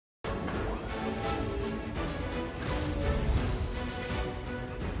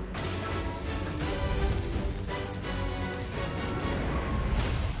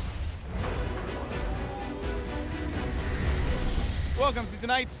Welcome to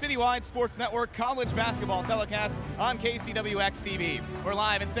tonight's CityWide Sports Network college basketball telecast on KCWX TV. We're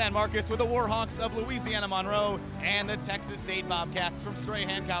live in San Marcos with the Warhawks of Louisiana Monroe and the Texas State Bobcats from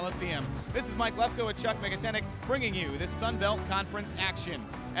Strahan Coliseum. This is Mike Lefko and Chuck McAtenick bringing you this Sun Belt Conference action.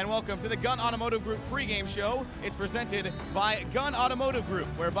 And welcome to the Gun Automotive Group pregame show. It's presented by Gun Automotive Group,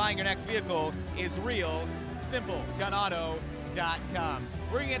 where buying your next vehicle is real simple. GunAuto.com.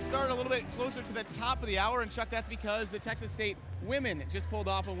 We're going to get started a little bit closer to the top of the hour, and Chuck, that's because the Texas State women just pulled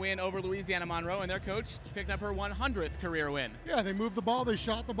off a win over Louisiana Monroe, and their coach picked up her 100th career win. Yeah, they moved the ball, they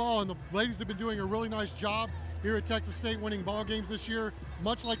shot the ball, and the ladies have been doing a really nice job here at Texas State, winning ball games this year,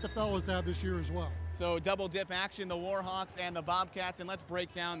 much like the fellas have this year as well. So double dip action, the Warhawks and the Bobcats, and let's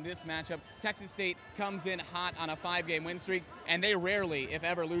break down this matchup. Texas State comes in hot on a 5-game win streak, and they rarely, if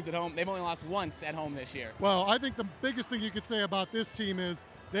ever, lose at home. They've only lost once at home this year. Well, I think the biggest thing you could say about this team is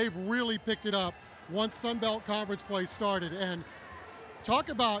they've really picked it up once Sun Belt Conference play started. And talk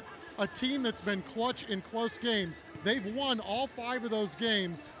about a team that's been clutch in close games. They've won all 5 of those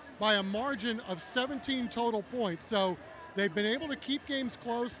games by a margin of 17 total points. So they've been able to keep games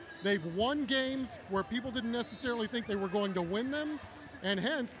close. They've won games where people didn't necessarily think they were going to win them, and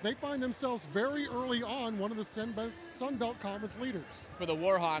hence they find themselves very early on one of the Sun Belt Conference leaders. For the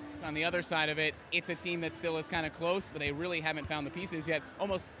Warhawks, on the other side of it, it's a team that still is kind of close, but they really haven't found the pieces yet,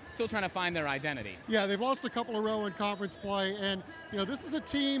 almost still trying to find their identity. Yeah, they've lost a couple in a row in conference play, and this is a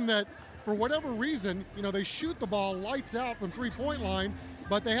team that, for whatever reason, they shoot the ball lights out from three-point line,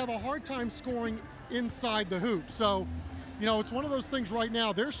 but they have a hard time scoring inside the hoop. So, it's one of those things right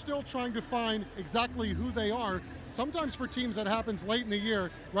now. They're still trying to find exactly who they are. Sometimes for teams that happens late in the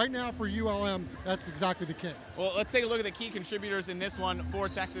year. Right now for ULM, that's exactly the case. Well, let's take a look at the key contributors in this one for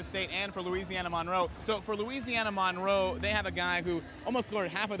Texas State and for Louisiana Monroe. So for Louisiana Monroe, they have a guy who almost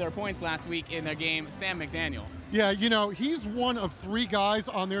scored half of their points last week in their game, Sam McDaniel. Yeah, he's one of 3 guys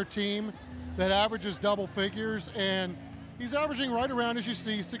on their team that averages double figures, and he's averaging right around, as you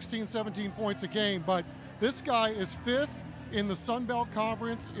see, 16, 17 points a game. But this guy is 5th in the Sun Belt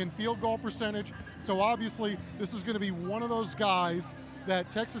Conference in field goal percentage. So obviously this is going to be one of those guys that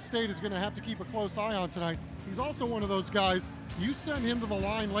Texas State is going to have to keep a close eye on tonight. He's also one of those guys, you send him to the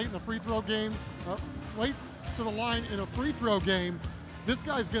line late in the free throw game, late to the line in a free throw game, this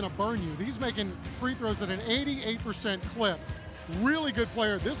guy's going to burn you. He's making free throws at an 88% clip. Really good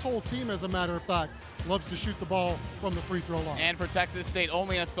player. This whole team, as a matter of fact, loves to shoot the ball from the free throw line. And for Texas State,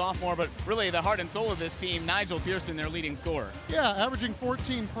 only a sophomore, but really the heart and soul of this team, Nigel Pearson, their leading scorer. Yeah, averaging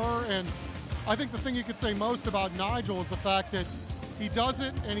 14 per, and I think the thing you could say most about Nigel is the fact that he does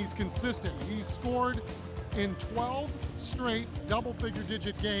it and he's consistent. He's scored in 12 straight double-figure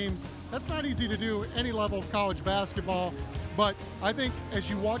digit games. That's not easy to do any level of college basketball, but I think as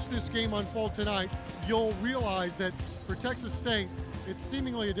you watch this game unfold tonight, you'll realize that for Texas State, it's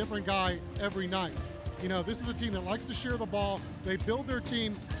seemingly a different guy every night. This is a team that likes to share the ball. They build their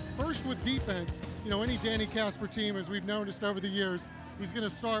team first with defense. Any Danny Casper team, as we've noticed over the years, he's going to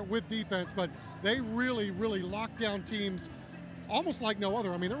start with defense, but they really, really lock down teams almost like no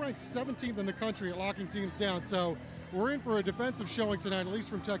other. I mean, they're ranked 17th in the country at locking teams down, so we're in for a defensive showing tonight, at least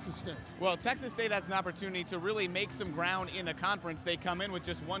from Texas State. Well, Texas State has an opportunity to really make some ground in the conference. They come in with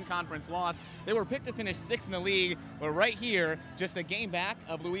just 1 conference loss. They were picked to finish 6th in the league, but right here, just a game back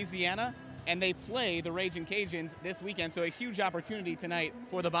of Louisiana, and they play the Ragin' Cajuns this weekend, so a huge opportunity tonight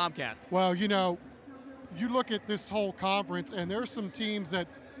for the Bobcats. Well, you look at this whole conference, and there's some teams that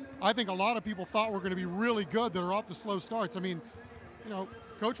I think a lot of people thought were going to be really good that are off to slow starts. I mean,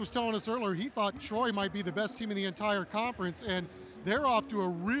 Coach was telling us earlier he thought Troy might be the best team in the entire conference, and they're off to a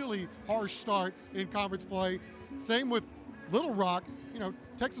really harsh start in conference play. Same with Little Rock.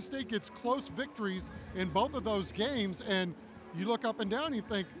 Texas State gets close victories in both of those games, and you look up and down and you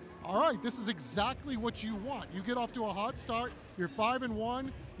think, all right, this is exactly what you want. You get off to a hot start, you're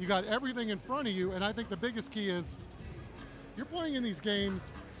 5-1, you got everything in front of you, and I think the biggest key is you're playing in these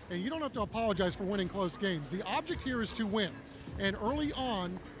games, and you don't have to apologize for winning close games. The object here is to win. And early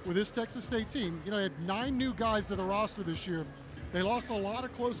on with this Texas State team, they had 9 new guys to the roster this year. They lost a lot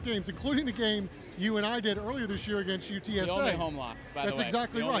of close games, including the game you and I did earlier this year against UTSA. The only home loss, by the way. That's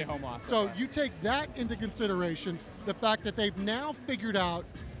exactly right. Home loss so you take that into consideration, the fact that they've now figured out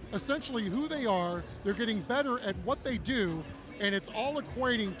essentially who they are, they're getting better at what they do, and it's all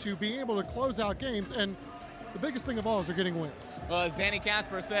equating to being able to close out games. And the biggest thing of all is they're getting wins. Well, as Danny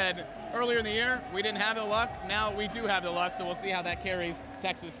Casper said earlier in the year, we didn't have the luck. Now we do have the luck, so we'll see how that carries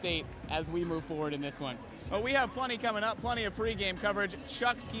Texas State as we move forward in this one. But we have plenty coming up, plenty of pregame coverage.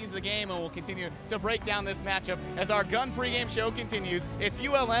 Chuck's keys the game, and we'll continue to break down this matchup as our Gun pregame show continues. It's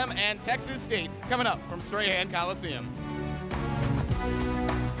ULM and Texas State coming up from Strahan Coliseum.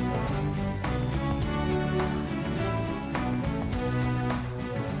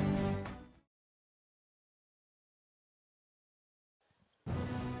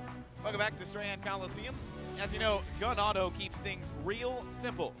 Welcome back to Strahan Coliseum. As you know, Gun Auto keeps things real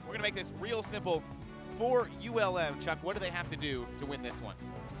simple. We're going to make this real simple for ULM. Chuck, what do they have to do to win this one?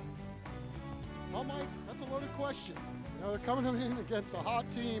 Well, Mike, that's a loaded question. You know, they're coming in against a hot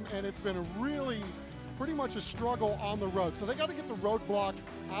team, and it's been really pretty much a struggle on the road. So they got to get the roadblock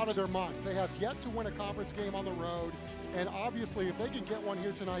out of their minds. They have yet to win a conference game on the road, and obviously if they can get one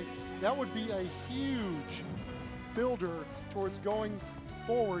here tonight, that would be a huge builder towards going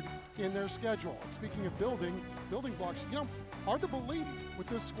forward in their schedule. And speaking of building blocks, you know, hard to believe with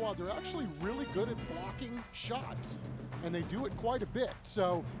this squad, they're actually really good at blocking shots, and they do it quite a bit.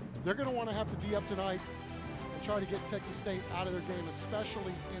 So they're going to want to have to D up tonight and try to get Texas State out of their game,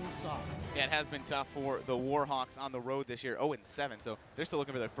 especially inside. Yeah, it has been tough for the Warhawks on the road this year, 0-7, so they're still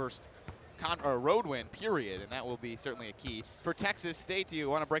looking for their first road win, period, and that will be certainly a key. For Texas State, do you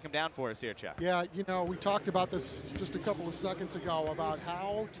want to break them down for us here, Chuck? Yeah, you know, we talked about this just a couple of seconds ago about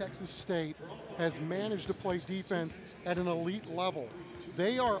how Texas State has managed to play defense at an elite level.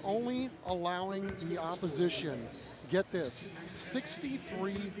 They are only allowing the opposition, get this,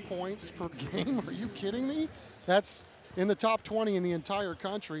 63 points per game. Are you kidding me? That's in the top 20 in the entire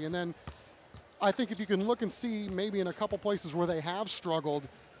country. And then I think if you can look and see maybe in a couple places where they have struggled,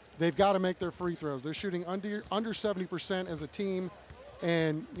 they've got to make their free throws. They're shooting under 70% as a team.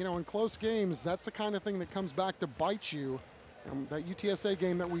 And, you know, in close games, that's the kind of thing that comes back to bite you. That UTSA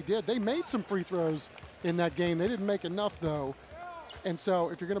game that we did, they made some free throws in that game. They didn't make enough, though. And so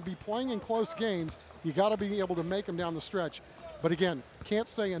if you're going to be playing in close games, you got to be able to make them down the stretch. But again, can't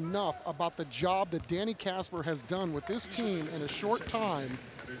say enough about the job that Danny Casper has done with this team in a short time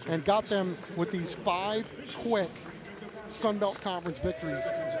and got them with these 5 quick Sun Belt Conference victories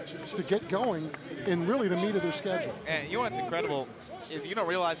to get going in really the meat of their schedule. And you know what's incredible is you don't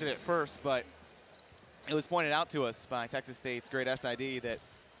realize it at first, but it was pointed out to us by Texas State's great SID that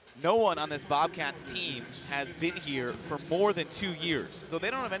no one on this Bobcats team has been here for more than 2 years. So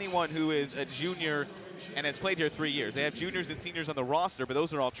they don't have anyone who is a junior and has played here 3 years. They have juniors and seniors on the roster, but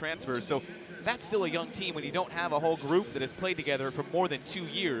those are all transfers. So that's still a young team when you don't have a whole group that has played together for more than 2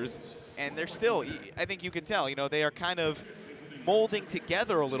 years. And they're still, I think you can tell, you know, they are kind of molding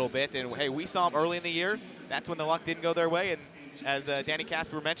together a little bit. And, hey, we saw them early in the year. That's when the luck didn't go their way. And as Danny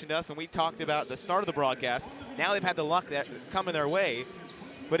Casper mentioned to us, and we talked about the start of the broadcast, now they've had the luck that coming their way.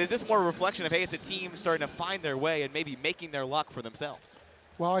 But is this more a reflection of, hey, it's a team starting to find their way and maybe making their luck for themselves?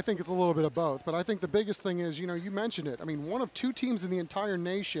 Well, I think it's a little bit of both. But I think the biggest thing is, you know, you mentioned it. I mean, one of 2 teams in the entire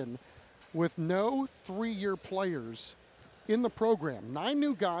nation with no 3-year players in the program. 9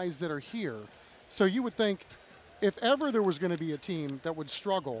 new guys that are here. So you would think if ever there was going to be a team that would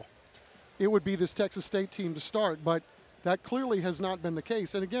struggle, it would be this Texas State team to start. But that clearly has not been the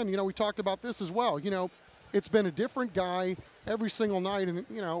case. And again, you know, we talked about this as well. You know, it's been a different guy every single night. And,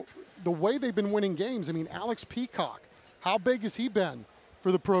 you know, the way they've been winning games, I mean, Alex Peacock, how big has he been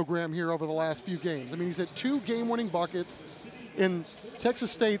for the program here over the last few games? I mean, he's at 2 game-winning buckets in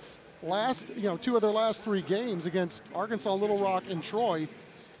Texas State's last, you know, 2 of their last 3 games against Arkansas, Little Rock, and Troy.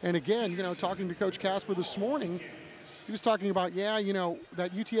 And again, you know, talking to Coach Casper this morning, he was talking about, yeah, you know,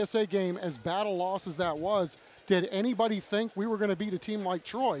 that UTSA game, as bad a loss as that was, did anybody think we were going to beat a team like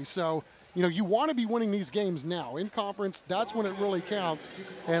Troy? So, you know, you want to be winning these games now. In conference, that's when it really counts.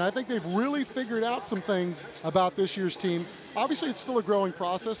 And I think they've really figured out some things about this year's team. Obviously, it's still a growing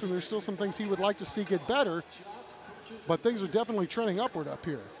process, and there's still some things he would like to see get better. But things are definitely trending upward up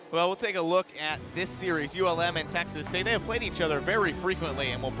here. Well, we'll take a look at this series, ULM and Texas State. They have played each other very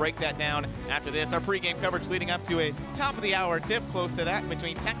frequently, and we'll break that down after this. Our pregame coverage leading up to a top-of-the-hour tip close to that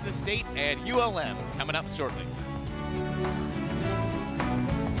between Texas State and ULM coming up shortly.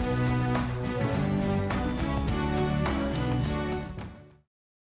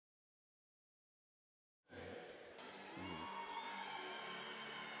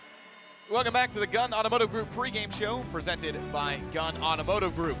 Welcome back to the Gun Automotive Group pregame show presented by Gun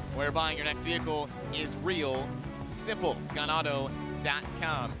Automotive Group, where buying your next vehicle is real simple.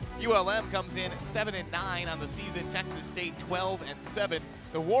 GunAuto.com. ULM comes in 7-9 on the season. Texas State 12-7.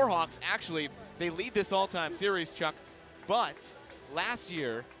 The Warhawks actually, they lead this all-time series, Chuck, but last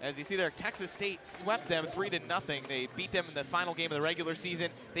year, as you see there, Texas State swept them 3-0. They beat them in the final game of the regular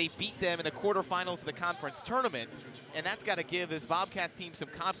season. They beat them in the quarterfinals of the conference tournament, and that's got to give this Bobcats team some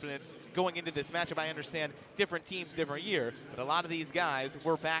confidence going into this matchup. I understand different teams, different year, but a lot of these guys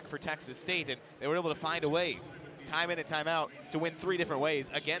were back for Texas State, and they were able to find a way, time in and time out, to win 3 different ways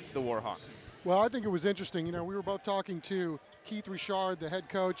against the Warhawks. Well, I think it was interesting. You know, we were both talking to Keith Richard, the head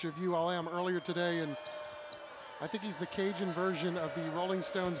coach of ULM, earlier today, and I think he's the Cajun version of the Rolling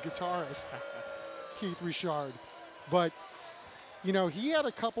Stones guitarist, Keith Richard. But you know, he had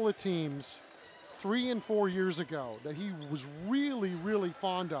a couple of teams 3 and 4 years ago that he was really, really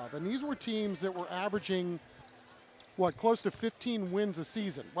fond of. And these were teams that were averaging, what, close to 15 wins a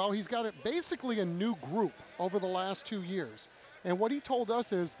season. Well, he's got basically a new group over the last 2 years. And what he told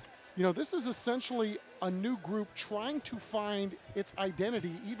us is, you know, this is essentially a new group trying to find its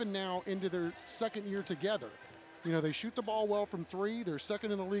identity even now into their second year together. You know, they shoot the ball well from 3. They're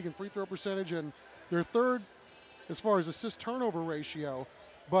second in the league in free throw percentage, and they're third as far as assist turnover ratio.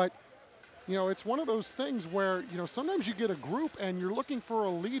 But, you know, it's one of those things where, you know, sometimes you get a group and you're looking for a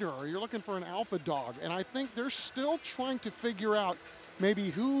leader or you're looking for an alpha dog. And I think they're still trying to figure out maybe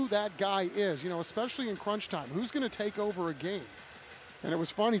who that guy is, you know, especially in crunch time. Who's going to take over a game? And it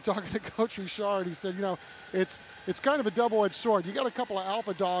was funny talking to Coach Richard. He said, you know, it's kind of a double-edged sword. You got a couple of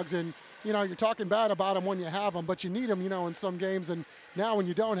alpha dogs, and, you know, you're talking bad about them when you have them, but you need them, you know, in some games. And now when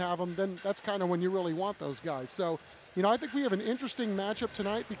you don't have them, then that's kind of when you really want those guys. So, you know, I think we have an interesting matchup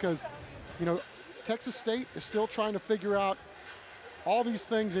tonight because, you know, Texas State is still trying to figure out all these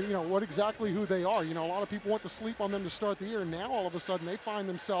things and, you know, what exactly who they are. You know, a lot of people want to sleep on them to start the year, and now all of a sudden they find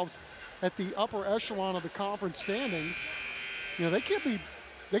themselves at the upper echelon of the conference standings. You know, they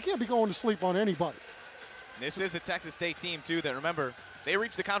can't be going to sleep on anybody. This is a Texas State team, too, that, remember, they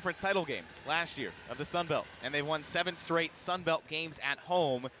reached the conference title game last year of the Sun Belt, and they've won 7 straight Sun Belt games at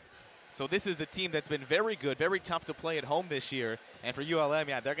home. So this is a team that's been very good, very tough to play at home this year. And for ULM,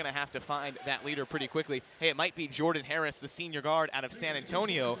 yeah, they're going to have to find that leader pretty quickly. Hey, it might be Jordan Harris, the senior guard out of San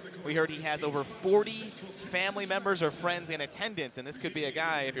Antonio. We heard he has over 40 family members or friends in attendance, and this could be a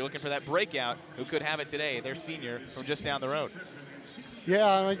guy, if you're looking for that breakout, who could have it today. Their senior from just down the road. Yeah,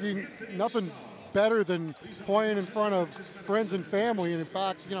 I mean, nothing better than playing in front of friends and family. And in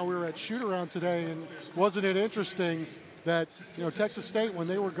fact, you know, we were at shoot-around today, and wasn't it interesting that, you know, Texas State, when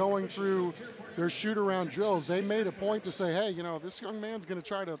they were going through their shoot-around drills, they made a point to say, hey, you know, this young man's going to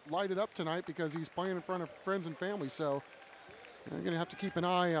try to light it up tonight because he's playing in front of friends and family. So they're going to have to keep an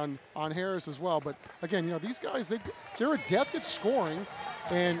eye on Harris as well. But again, you know, these guys, they're adept at scoring,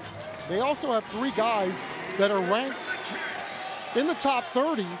 and they also have 3 guys that are ranked in the top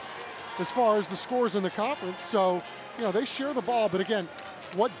 30 as far as the scores in the conference. So, you know, they share the ball. But again,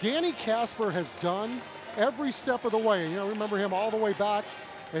 what Danny Casper has done every step of the way, you know, remember him all the way back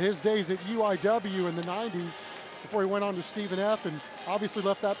at his days at UIW in the 90s before he went on to Stephen F. and obviously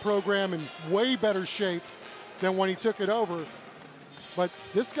left that program in way better shape than when he took it over. But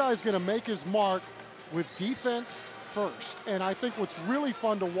this guy's going to make his mark with defense first. And I think what's really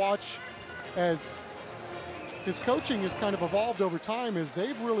fun to watch as his coaching has kind of evolved over time is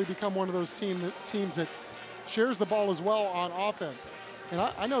they've really become one of those teams that shares the ball as well on offense. And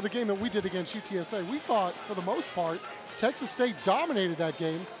I know the game that we did against UTSA, we thought, for the most part, Texas State dominated that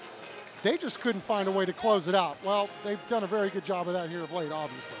game. They just couldn't find a way to close it out. Well, they've done a very good job of that here of late,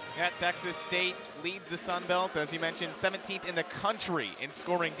 obviously. Yeah, Texas State leads the Sun Belt, as you mentioned, 17th in the country in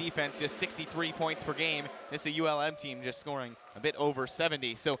scoring defense, just 63 points per game. This is a ULM team just scoring a bit over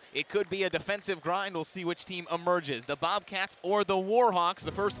 70. So it could be a defensive grind. We'll see which team emerges, the Bobcats or the Warhawks.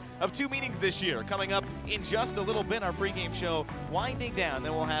 The first of 2 meetings this year coming up in just a little bit. Our pregame show winding down.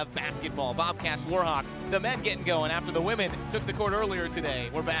 Then we'll have basketball, Bobcats, Warhawks, the men getting going after the women took the court earlier today.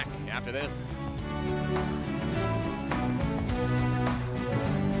 We're back after this.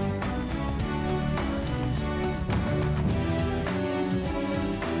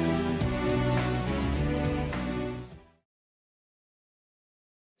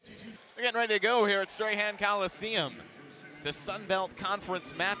 We're getting ready to go here at Strahan Coliseum. It's a Sun Belt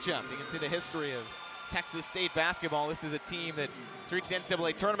Conference matchup. You can see the history of Texas State basketball. This is a team that reached the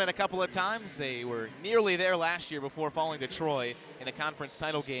NCAA tournament a couple of times. They were nearly there last year before falling to Troy in a conference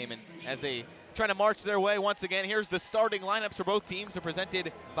title game. And as they try to march their way once again, here's the starting lineups for both teams. They're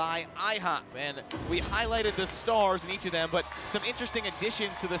presented by IHOP. And we highlighted the stars in each of them, but some interesting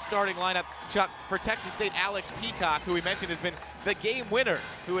additions to the starting lineup. Chuck, for Texas State, Alex Peacock, who we mentioned has been the game winner,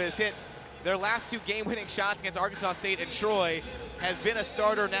 who has hit their last 2 game-winning shots against Arkansas State and Troy, has been a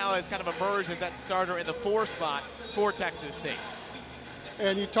starter now, has kind of emerged as that starter in the 4 spot for Texas State.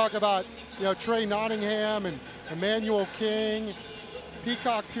 And you talk about, you know, Trey Nottingham and Emmanuel King,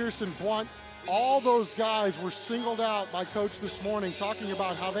 Peacock, Pearson, Blunt. All those guys were singled out by Coach this morning, talking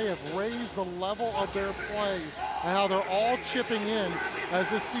about how they have raised the level of their play and how they're all chipping in as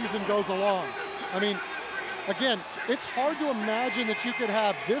this season goes along. I mean, again, it's hard to imagine that you could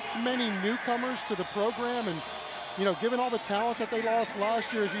have this many newcomers to the program, and, you know, given all the talent that they lost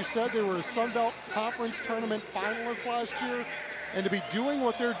last year, as you said, they were a Sun Belt Conference tournament finalist last year, and to be doing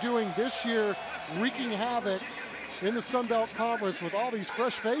what they're doing this year, wreaking havoc in the Sun Belt Conference with all these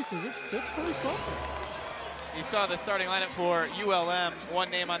fresh faces, it's pretty something. You saw the starting lineup for ULM. One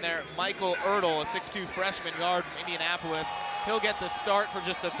name on there, Michael Ertl, a 6'2 freshman guard from Indianapolis. He'll get the start for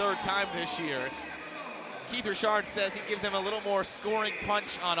just the third time this year. Keith Richard says he gives him a little more scoring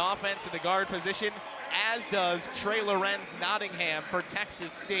punch on offense in the guard position, as does Trey Lorenz Nottingham for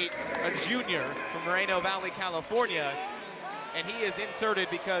Texas State, a junior from Moreno Valley, California. And he is inserted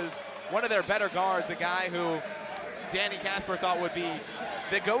because one of their better guards, a guy who Danny Casper thought would be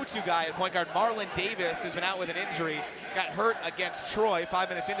the go-to guy at point guard, Marlon Davis, has been out with an injury, got hurt against Troy 5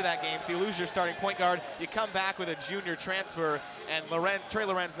 minutes into that game, so you lose your starting point guard, you come back with a junior transfer, and Trey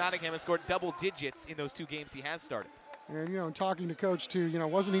Lorenz Nottingham has scored double digits in those 2 games he has started. And, you know, talking to Coach, too, you know,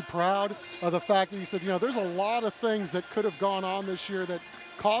 wasn't he proud of the fact that he said, you know, there's a lot of things that could have gone on this year that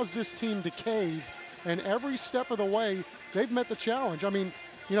caused this team to cave, and every step of the way, they've met the challenge. I mean,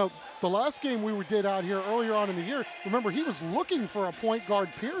 you know, the last game we did out here earlier on in the year, remember, he was looking for a point guard,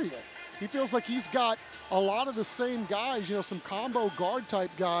 period. He feels like he's got a lot of the same guys, you know, some combo guard type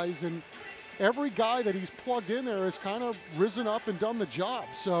guys, and every guy that he's plugged in there has kind of risen up and done the job.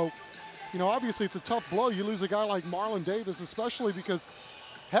 So, you know, obviously it's a tough blow. You lose a guy like Marlon Davis, especially because,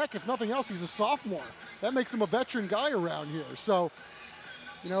 heck, if nothing else, he's a sophomore. That makes him a veteran guy around here. So,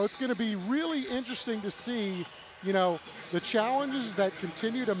 you know, it's going to be really interesting to see, you know, the challenges that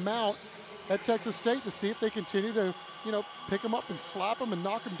continue to mount at Texas State, to see if they continue to, you know, pick them up and slap them and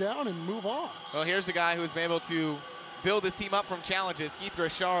knock them down and move on. Well, here's a guy who's been able to build his team up from challenges. Keith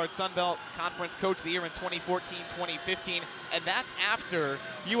Richard, Sun Belt Conference Coach of the Year in 2014-2015, and that's after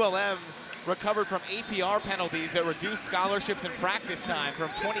ULM recovered from APR penalties that reduced scholarships and practice time from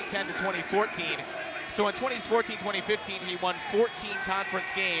 2010 to 2014. So in 2014-2015, he won 14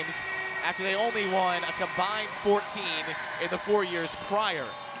 conference games after they only won a combined 14 in the 4 years prior.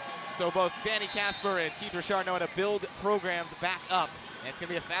 So both Danny Casper and Keith Richard know how to build programs back up. And it's going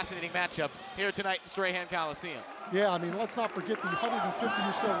to be a fascinating matchup here tonight in Strahan Coliseum. Yeah, I mean, let's not forget the 150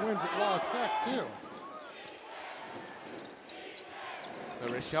 or so wins at La Tech, too.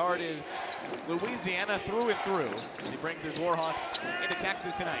 So Richard is Louisiana through and through as he brings his Warhawks into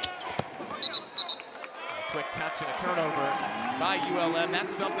Texas tonight. A quick touch and a turnover by ULM.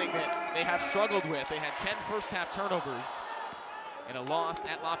 That's something that they have struggled with. They had 10 first-half turnovers in a loss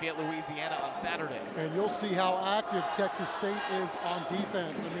at Lafayette, Louisiana on Saturday. And you'll see how active Texas State is on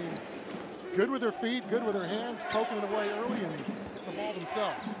defense. I mean, good with their feet, good with their hands, poking it away early and getting the ball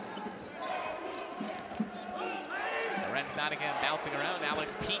themselves. Lorenz Nottingham bouncing around.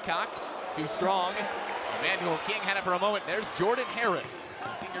 Alex Peacock, too strong. Emmanuel King had it for a moment. There's Jordan Harris,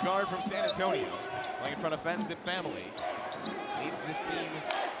 the senior guard from San Antonio, playing in front of friends and family. Leads this team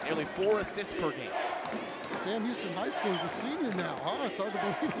nearly 4 assists per game. Sam Houston High School is a senior now, huh? It's hard to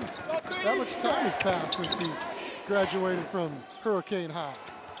believe that much time has passed since he graduated from Hurricane High.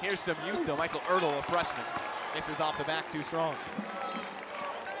 Here's some youth though. Michael Ertl, a freshman, misses off the back too strong.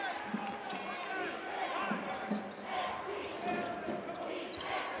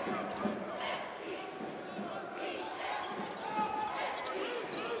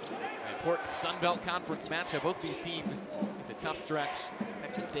 An important Sun Belt Conference matchup. Both these teams, it's a tough stretch.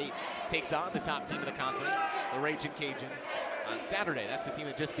 Texas State takes on the top team of the conference, the Raging Cajuns, on Saturday. That's the team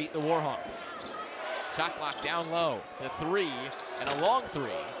that just beat the Warhawks. Shot clock down low to 3, and a long 3.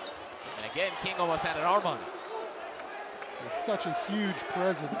 And again, King almost had an arm on it. There's such a huge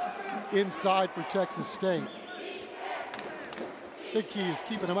presence inside for Texas State. Big key is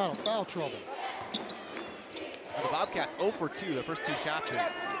keeping them out of foul trouble. Well, the Bobcats 0 for 2. Their first 2 shots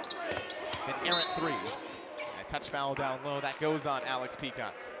have been errant threes. A touch foul down low. That goes on Alex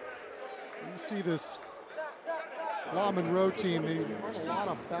Peacock. You see this La Monroe team, they run a lot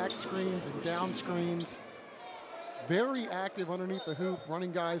of back screens and down screens. Very active underneath the hoop,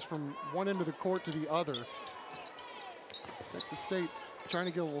 running guys from one end of the court to the other. Texas State trying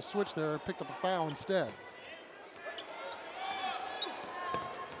to get a little switch there, picked up a foul instead.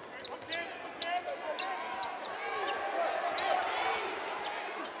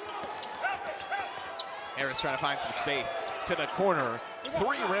 Harris trying to find some space to the corner. 3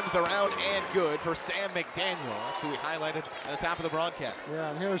 rims around and good for Sam McDaniel. That's who we highlighted at the top of the broadcast. Yeah,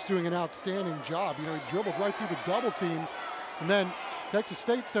 and Harris doing an outstanding job. You know, he dribbled right through the double team, and then Texas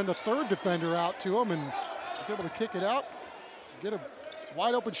State sent a third defender out to him and was able to kick it out, get a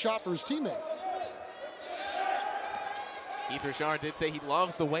wide open shot for his teammate. Keith Richard did say he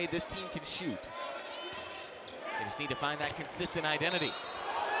loves the way this team can shoot. They just need to find that consistent identity.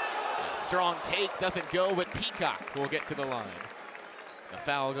 Strong take doesn't go, but Peacock will get to the line. The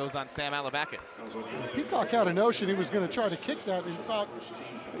foul goes on Sam Alabakis. Peacock had a notion he was going to try to kick that and thought,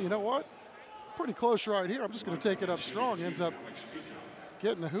 you know what? Pretty close right here. I'm just going to take it up strong. Ends up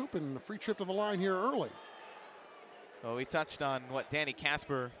getting the hoop and a free trip to the line here early. Well, we touched on what Danny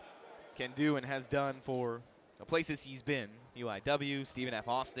Casper can do and has done for the places he's been. UIW, Stephen F.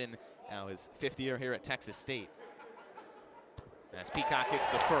 Austin, now his 5th year here at Texas State. As Peacock hits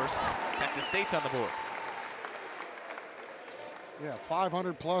the first, Texas State's on the board. Yeah,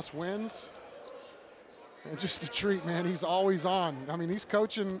 500+ wins. And just a treat, man. He's always on. I mean, he's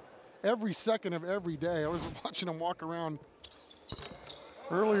coaching every second of every day. I was watching him walk around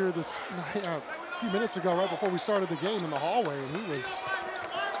earlier this a few minutes ago, right before we started the game, in the hallway, and he was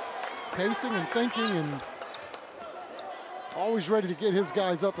pacing and thinking and always ready to get his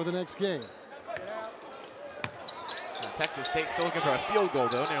guys up for the next game. Texas State still looking for a field goal,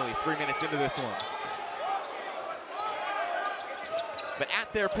 though, nearly 3 minutes into this one. But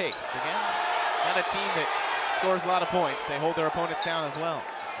at their pace, again, not a team that scores a lot of points. They hold their opponents down as well.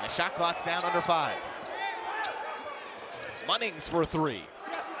 And the shot clock's down under 5. Munnings for 3.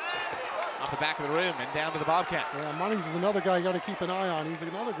 Off the back of the rim and down to the Bobcats. Yeah, Munnings is another guy you got to keep an eye on. He's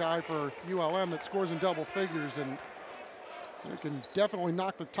another guy for ULM that scores in double figures, and he can definitely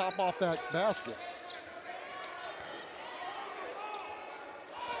knock the top off that basket.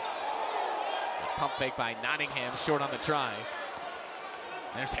 Pump fake by Nottingham, short on the try.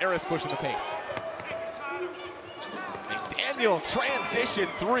 There's Harris pushing the pace. McDaniel, transition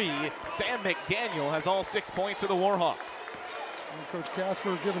 3. Sam McDaniel has all 6 points for the Warhawks. And Coach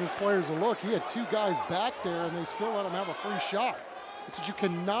Casper giving his players a look. He had 2 guys back there, and they still let him have a free shot. That's what you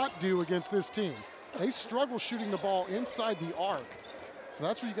cannot do against this team. They struggle shooting the ball inside the arc. So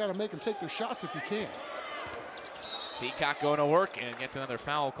that's where you got to make them take their shots if you can. Peacock going to work and gets another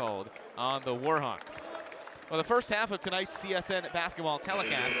foul called on the Warhawks. Well, the first half of tonight's CSN basketball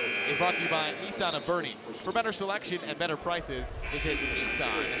telecast is brought to you by Nissan of Boerne. For better selection and better prices, visit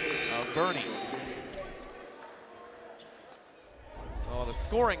Nissan of Boerne. Well, the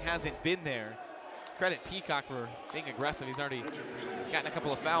scoring hasn't been there. Credit Peacock for being aggressive. He's already gotten a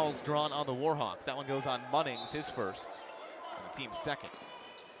couple of fouls drawn on the Warhawks. That one goes on Munnings, his first, and the team's second.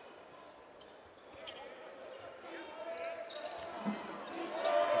 And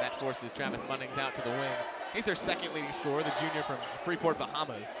that forces Travis Munnings out to the wing. He's their second leading scorer, the junior from Freeport,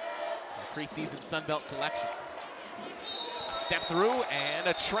 Bahamas. A preseason Sun Belt selection. A step through and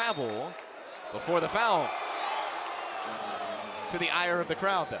a travel before the foul. To the ire of the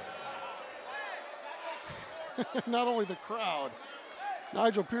crowd, though. Not only the crowd.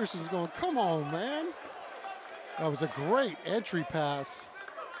 Nigel Pearson's going, come on, man. That was a great entry pass.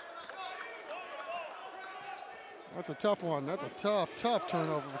 That's a tough one. That's a tough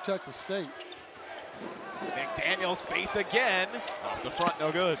turnover for Texas State. McDaniel space again. Off the front,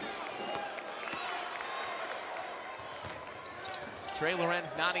 no good. Trey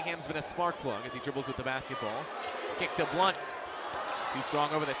Lorenz, Nottingham's been a spark plug as he dribbles with the basketball. Kick to Blunt. Too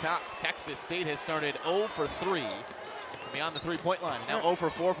strong over the top. Texas State has started 0 for 3 beyond the three-point line. Now 0 for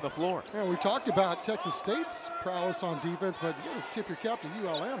 4 from the floor. Yeah, we talked about Texas State's prowess on defense, but you got to tip your cap to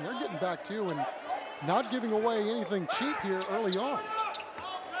ULM. They're getting back too and not giving away anything cheap here early on.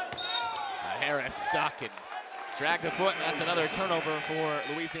 Harris stuck and dragged the foot, and that's another turnover for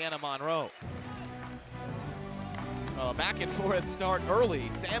Louisiana Monroe. Well, a back and forth start early.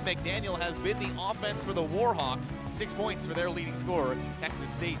 Sam McDaniel has been the offense for the Warhawks. 6 points for their leading scorer.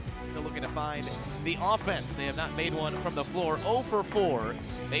 Texas State still looking to find the offense. They have not made one from the floor. 0 for 4.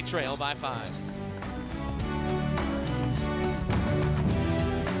 They trail by 5.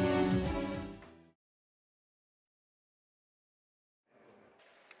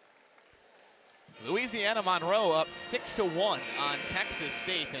 Louisiana Monroe up 6-1 on Texas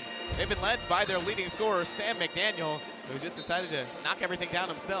State, and they've been led by their leading scorer, Sam McDaniel, who's just decided to knock everything down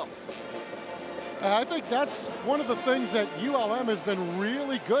himself. I think that's one of the things that ULM has been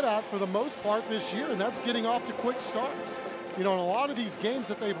really good at for the most part this year, and that's getting off to quick starts. You know, in a lot of these games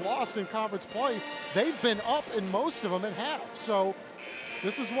that they've lost in conference play, they've been up in most of them at half. So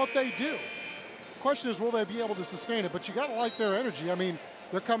this is what they do. The question is, will they be able to sustain it? But you got to like their energy. I mean,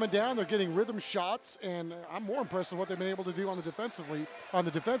 they're coming down, they're getting rhythm shots, and I'm more impressed with what they've been able to do on the defensive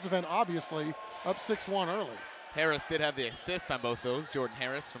end, obviously, up 6-1 early. Harris did have the assist on both those, Jordan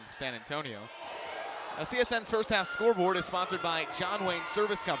Harris from San Antonio. Now, CSN's first half scoreboard is sponsored by John Wayne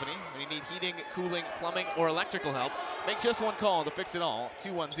Service Company. When you need heating, cooling, plumbing, or electrical help, make just one call to fix it all,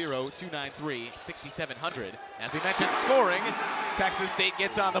 210-293-6700. As we mentioned, scoring, Texas State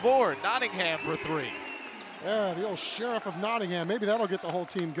gets on the board. Nottingham for 3. Yeah, the old Sheriff of Nottingham. Maybe that'll get the whole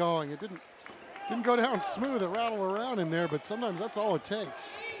team going. It didn't go down smooth. It rattled around in there, but sometimes that's all it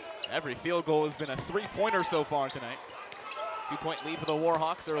takes. Every field goal has been a 3-pointer so far tonight. 2-point lead for the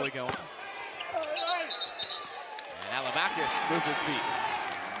Warhawks early going. And Alabakis moved his feet.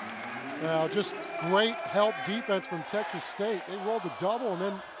 Well, just great help defense from Texas State. They rolled a double and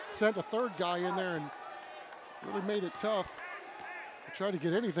then sent a third guy in there and really made it tough. Try to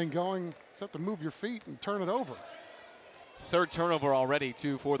get anything going except to move your feet and turn it over. Third turnover already,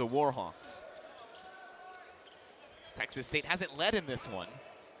 too, for the Warhawks. Texas State hasn't led in this one.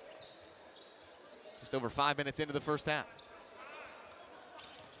 Just over 5 minutes into the first half.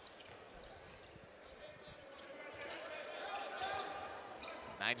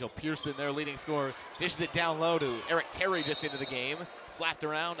 Nigel Pearson, their leading scorer, dishes it down low to Eric Terry just into the game. Slapped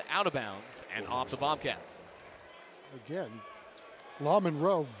around, out of bounds, and off the Bobcats. Again, La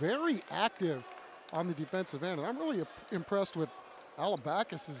Monroe very active on the defensive end. And I'm really impressed with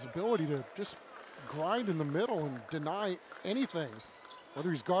Alabakis' ability to just grind in the middle and deny anything, whether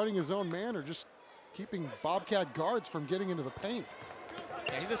he's guarding his own man or just keeping Bobcat guards from getting into the paint.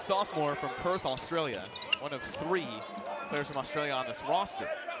 Yeah, he's a sophomore from Perth, Australia, one of 3 players from Australia on this roster.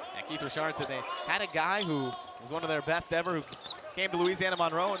 And Keith Richard said they had a guy who was one of their best ever, who came to Louisiana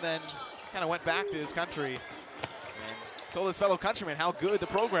Monroe and then kind of went back to his country and told his fellow countrymen how good the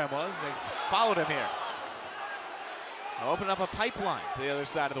program was. They followed him here. They'll open up a pipeline to the other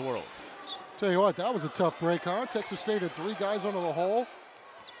side of the world. Tell you what, that was a tough break, huh? Texas State had 3 guys under the hole.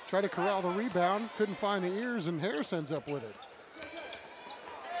 Tried to corral the rebound, couldn't find the ears, and Harris ends up with it.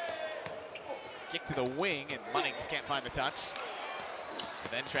 Kick to the wing, and Munnings can't find the touch.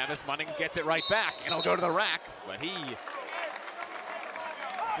 And then Travis Munnings gets it right back, and he'll go to the rack, but he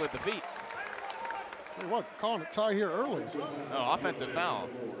slid the feet. Tell you what, calling it tied here early. Oh, offensive foul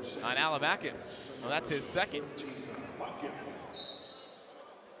on Alabakis. Well, that's his second.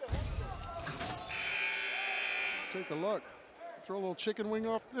 Let's take a look. Throw a little chicken wing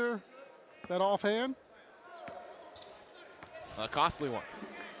off there. That offhand. A costly one.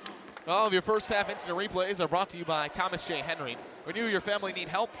 All of your first half instant replays are brought to you by Thomas J. Henry. When you or your family need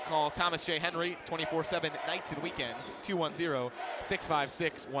help, call Thomas J. Henry 24/7 nights and weekends,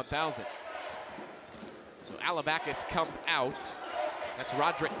 210-656-1000. Alabakis comes out. That's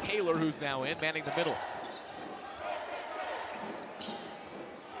Roderick Taylor who's now in, manning the middle.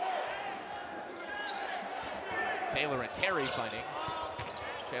 Taylor and Terry fighting.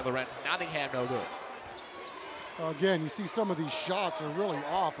 Taylor ends Nottingham no good. Again, you see some of these shots are really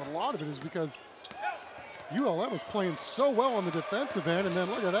off, but a lot of it is because ULM is playing so well on the defensive end, and then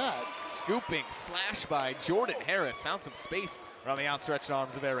look at that. Scooping slash by Jordan Harris. Found some space around the outstretched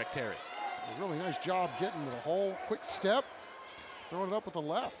arms of Eric Terry. A really nice job getting to the hole. Quick step, throwing it up with the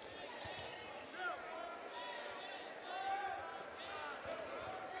left.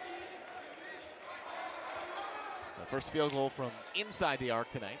 The first field goal from inside the arc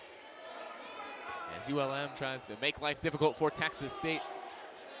tonight, as ULM tries to make life difficult for Texas State.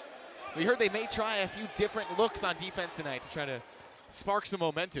 We heard they may try a few different looks on defense tonight to try to spark some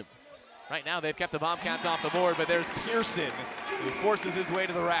momentum. Right now, they've kept the Bobcats off the board, but there's Pearson who forces his way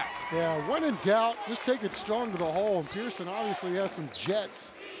to the rack. Yeah, when in doubt, just take it strong to the hole, and Pearson obviously has some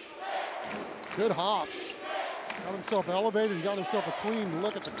jets. Good hops. Got himself elevated and got himself a clean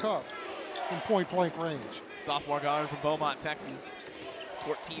look at the cup from point-blank range. Sophomore guard from Beaumont, Texas.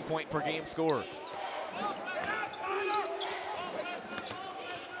 14-point per game scorer.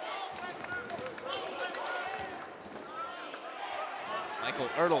 Michael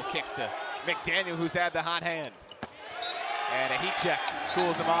Ertl kicks to McDaniel, who's had the hot hand. And a heat check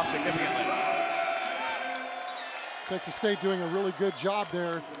cools him off significantly. Texas State doing a really good job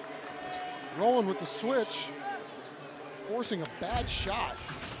there. Rolling with the switch, forcing a bad shot.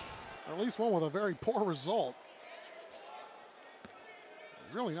 Or at least one with a very poor result.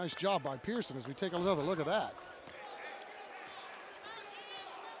 Really nice job by Pearson as we take another look at that.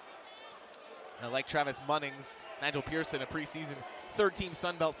 Like Travis Munnings, Nigel Pearson, a preseason third-team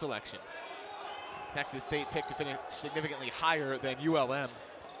Sun Belt selection. Texas State picked to finish significantly higher than ULM.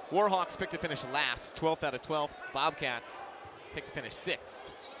 Warhawks picked to finish last, 12th out of 12th. Bobcats picked to finish 6th.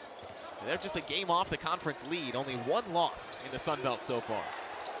 And they're just a game off the conference lead, only 1 loss in the Sun Belt so far.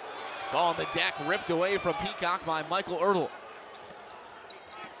 Ball on the deck, ripped away from Peacock by Michael Ertl.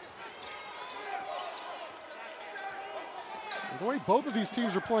 The way both of these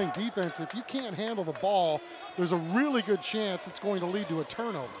teams are playing defense, if you can't handle the ball, there's a really good chance it's going to lead to a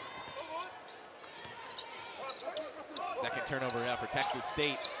turnover. Second turnover now for Texas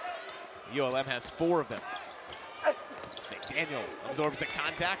State. ULM has 4 of them. McDaniel absorbs the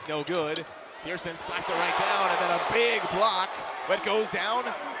contact, no good. Pearson slapped it right down, and then a big block, but goes down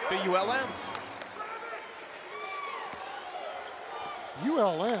to ULM.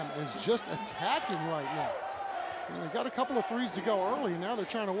 ULM is just attacking right now. They got a couple of threes to go early, and now they're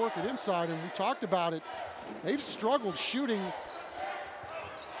trying to work it inside, and we talked about it. They've struggled shooting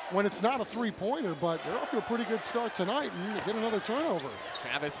when it's not a three-pointer, but they're off to a pretty good start tonight and they get another turnover.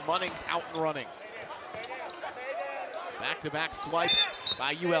 Travis Munning's out and running. Back-to-back swipes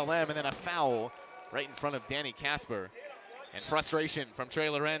by ULM, and then a foul right in front of Danny Casper. And frustration from Trey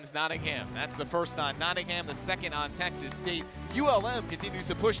Lorenz, Nottingham. That's the first on Nottingham, the second on Texas State. ULM continues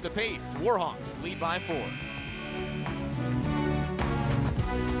to push the pace. Warhawks lead by 4.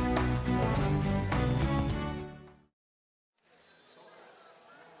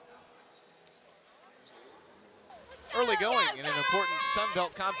 Early going in an important Sun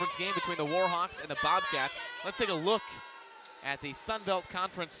Belt Conference game between the Warhawks and the Bobcats. Let's take a look at the Sun Belt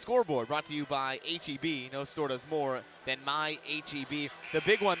Conference scoreboard, brought to you by HEB. No store does more than my HEB. The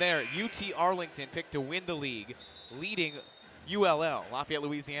big one there, UT Arlington picked to win the league, leading ULL, Lafayette,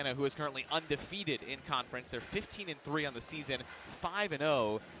 Louisiana, who is currently undefeated in conference. They're 15-3 on the season,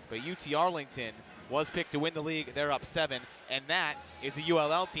 5-0, but UT Arlington was picked to win the league. They're up 7, and that is the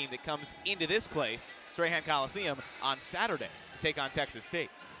ULL team that comes into this place, Strahan Coliseum, on Saturday to take on Texas State.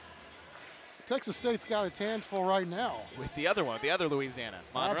 Texas State's got its hands full right now. With the other one, the other Louisiana,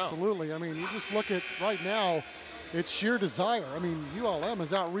 Monroe. Absolutely. I mean, you just look at right now, it's sheer desire. I mean, ULM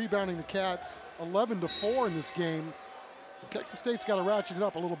is out rebounding the Cats 11-4 in this game. Texas State's got to ratchet it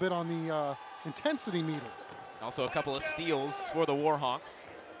up a little bit on the intensity meter. Also a couple of steals for the Warhawks.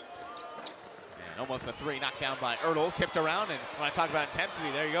 And almost a 3 knocked down by Ertl, tipped around, and when I talk about intensity,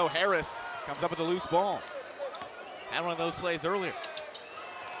 there you go. Harris comes up with a loose ball. Had one of those plays earlier.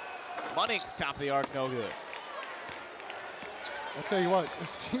 Munning's top of the arc, no good. I'll tell you what,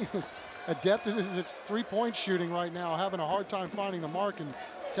 this team is adept at three-point shooting right now, having a hard time finding the mark, and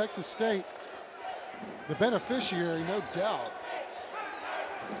Texas State, the beneficiary, no doubt.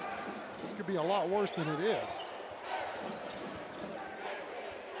 This could be a lot worse than it is.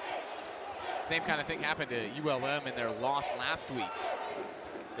 Same kind of thing happened to ULM in their loss last week.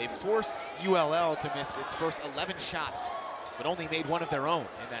 They forced ULL to miss its first 11 shots, but only made one of their own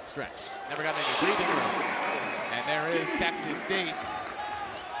in that stretch. Never got any breathing room. And there is Texas State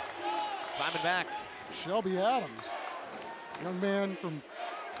climbing back. Shelby Adams, young man from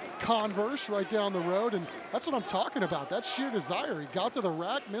Converse right down the road, and that's what I'm talking about. That's sheer desire. He got to the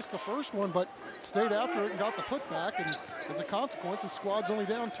rack, missed the first one, but stayed after it and got the putback, and as a consequence, his squad's only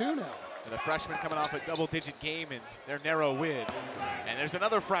down 2 now. And the freshman coming off a double-digit game in their narrow win. And there's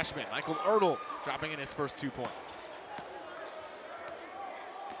another freshman, Michael Ertl, dropping in his first 2 points.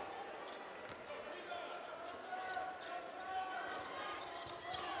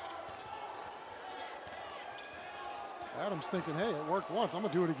 Adams thinking, hey, it worked once, I'm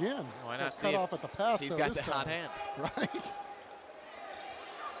gonna do it again. Why not cut off at the pass? He's got the hot hand. Right.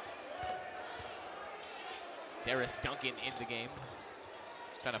 Darius Duncan in the game.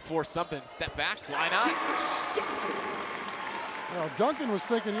 Trying to force something, step back, why not? Well, Duncan was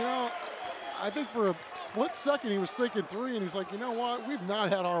thinking, I think for a split second he was thinking 3, and he's like, you know what, we've not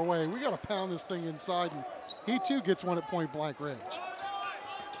had our way. We gotta pound this thing inside, and he too gets one at point blank range.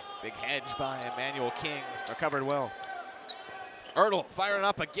 Big hedge by Emmanuel King, recovered well. Ertl firing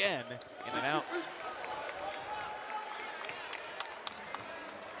up again, in and out.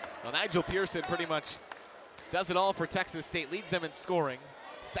 Well, Nigel Pearson pretty much does it all for Texas State, leads them in scoring,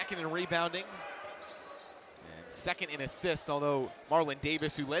 second in rebounding, and second in assists, although Marlon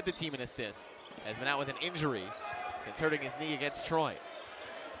Davis, who led the team in assists, has been out with an injury since hurting his knee against Troy.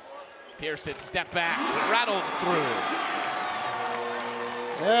 Pearson step back, rattles through.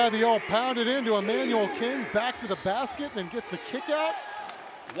 Yeah, the old pounded into Emmanuel King, back to the basket, then gets the kick out.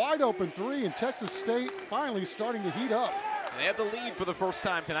 Wide open 3, and Texas State finally starting to heat up. And they had the lead for the first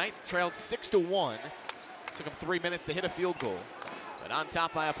time tonight, trailed 6-1. Took them 3 minutes to hit a field goal, but on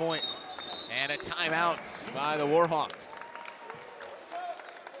top by a point. And a timeout by the Warhawks.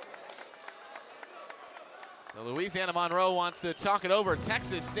 So Louisiana Monroe wants to talk it over.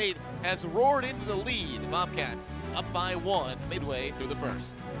 Texas State has roared into the lead. Bobcats up by 1 midway through the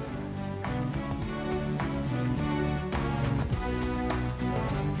first.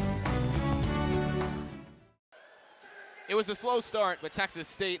 It was a slow start, but Texas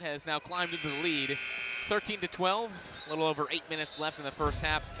State has now climbed into the lead. 13-12, a little over 8 minutes left in the first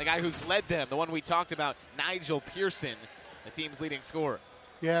half. The guy who's led them, the one we talked about, Nigel Pearson, the team's leading scorer.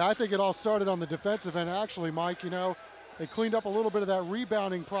 Yeah, I think it all started on the defensive end, actually, Mike. They cleaned up a little bit of that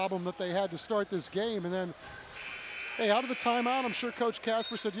rebounding problem that they had to start this game. And then, hey, out of the timeout, I'm sure Coach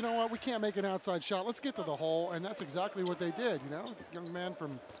Casper said, you know what, we can't make an outside shot. Let's get to the hole. And that's exactly what they did, Young man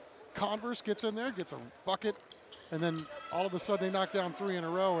from Converse gets in there, gets a bucket. And then all of a sudden they knock down 3 in a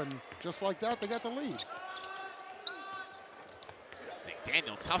row. And just like that, they got the lead.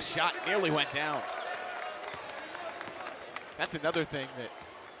 McDaniel, tough shot, nearly went down. That's another thing that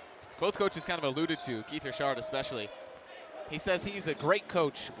both coaches kind of alluded to, Keith Richard especially. He says he's a great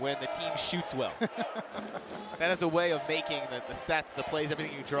coach when the team shoots well. That is a way of making the sets, the plays,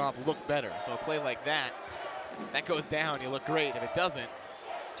 everything you draw up look better. So a play like that goes down, you look great. If it doesn't,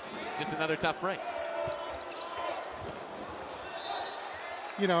 it's just another tough break.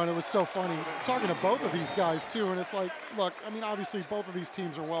 You know, and it was so funny talking to both of these guys too, and it's like, look, I mean, obviously both of these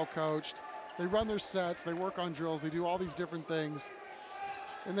teams are well coached. They run their sets, they work on drills, they do all these different things.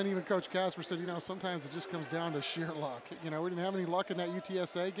 And then even Coach Casper said, you know, sometimes it just comes down to sheer luck. You know, we didn't have any luck in that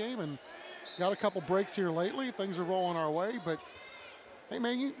UTSA game and got a couple breaks here lately. Things are rolling our way, but hey,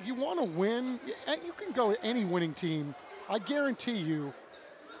 man, you want to win. You can go to any winning team. I guarantee you,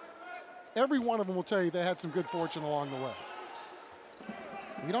 every one of them will tell you they had some good fortune along the way.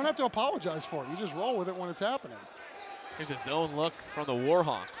 You don't have to apologize for it. You just roll with it when it's happening. Here's a zone look from the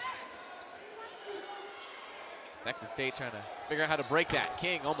Warhawks. Texas State trying to figure out how to break that.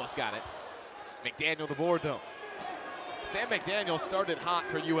 King almost got it. McDaniel the board though. Sam McDaniel started hot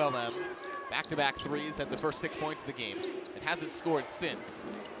for ULM. Back-to-back threes, had the first 6 points of the game. It hasn't scored since.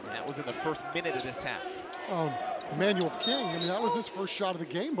 And that was in the first minute of this half. Oh, Emmanuel King, I mean, that was his first shot of the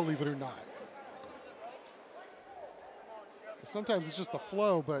game, believe it or not. Sometimes it's just the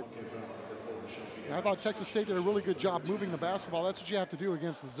flow, but I thought Texas State did a really good job moving the basketball. That's what you have to do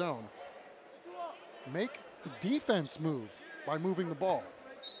against the zone. Make the defense move by moving the ball.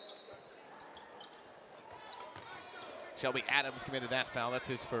 Shelby Adams committed that foul. That's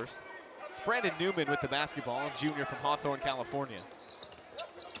his first. Brandon Newman with the basketball, junior from Hawthorne, California.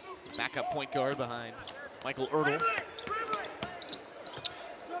 Backup point guard behind Michael Ertl.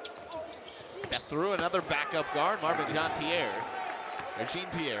 Step through another backup guard, Marvin Jean-Pierre,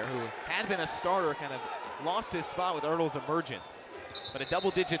 who had been a starter, kind of lost his spot with Ertl's emergence. But a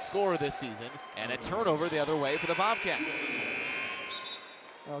double-digit scorer this season, and a turnover the other way for the Bobcats.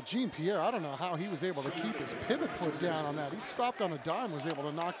 Well, Jean-Pierre, I don't know how he was able to keep his pivot foot down on that. He stopped on a dime, was able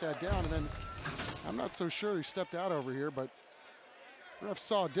to knock that down, and then I'm not so sure he stepped out over here, but ref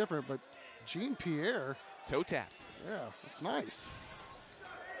saw it different, but Jean-Pierre. Toe tap. Yeah, that's nice.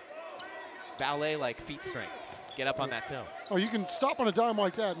 Ballet-like feet strength. Get up on that toe. Oh, you can stop on a dime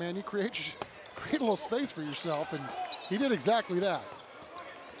like that, man. You create a little space for yourself, and he did exactly that.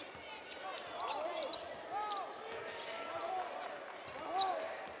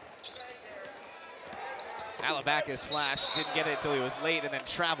 Alabacus flashed, didn't get it until he was late and then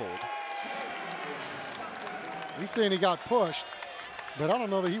traveled. He's saying he got pushed, but I don't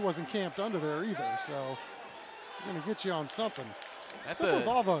know that he wasn't camped under there either, so I'm gonna get you on something. That's with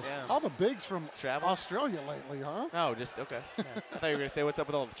all the bigs from Australia lately, huh? No, just, okay. Yeah. I thought you were gonna say what's up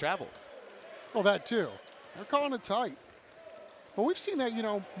with all the travels. Well, that too. They're calling it tight. But we've seen that, you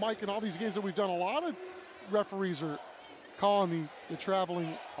know, Mike, in all these games that we've done, a lot of referees are calling the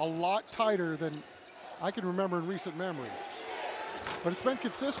traveling a lot tighter than I can remember in recent memory. But it's been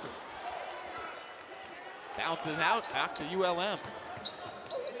consistent. Bounces out, back to ULM.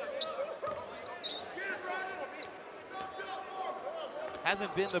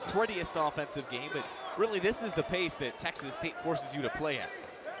 Hasn't been the prettiest offensive game, but really this is the pace that Texas State forces you to play at.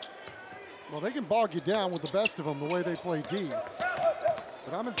 Well, they can bog you down with the best of them the way they play D.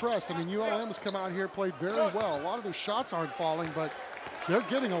 But I'm impressed. I mean, ULM has come out here, played very well. A lot of their shots aren't falling, but they're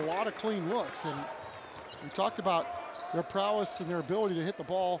getting a lot of clean looks. And we talked about their prowess and their ability to hit the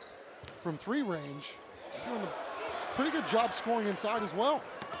ball from three range. They're doing a pretty good job scoring inside as well.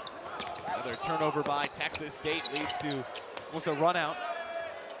 Another turnover by Texas State leads to almost a run out,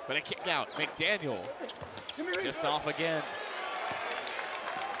 but a kick out. McDaniel just off again.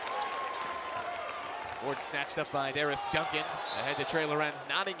 Board snatched up by Darius Duncan. Ahead to Trey Lorenz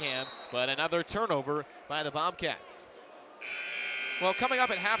Nottingham, but another turnover by the Bobcats. Well, coming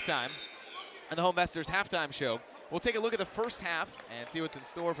up at halftime, on the Home Investors Halftime Show, we'll take a look at the first half and see what's in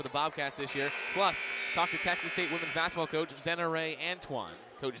store for the Bobcats this year. Plus, talk to Texas State women's basketball coach Zenere Antoine,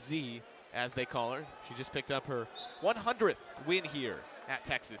 Coach Z, as they call her. She just picked up her 100th win here at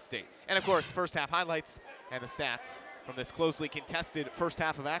Texas State. And of course, first half highlights and the stats from this closely contested first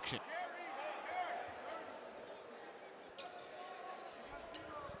half of action.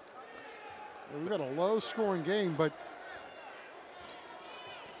 We've got a low-scoring game, but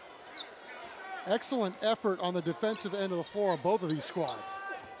excellent effort on the defensive end of the floor of both of these squads.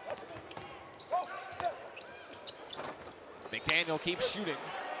 McDaniel keeps shooting.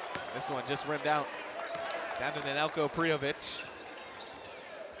 This one just rimmed out. Down to Nelko Prijovic.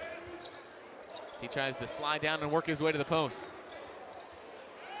 He tries to slide down and work his way to the post.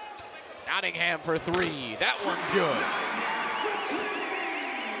 Nottingham for three. That one's good.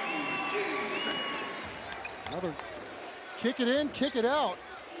 Another kick it in, kick it out.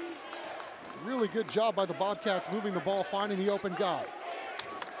 Really good job by the Bobcats moving the ball, finding the open guy.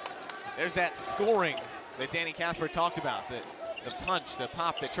 There's that scoring that Danny Casper talked about, the punch, the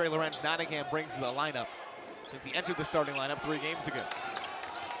pop that Trey Lorenz Nottingham brings to the lineup since he entered the starting lineup 3 games ago.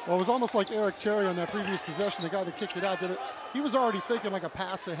 Well, it was almost like Eric Terry on that previous possession, the guy that kicked it out. He was already thinking like a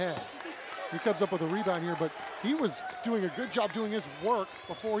pass ahead. He comes up with a rebound here, but he was doing a good job doing his work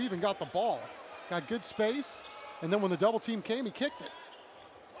before he even got the ball. Got good space, and then when the double team came, he kicked it.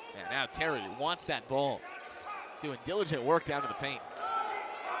 And now Terry wants that ball, doing diligent work down to the paint.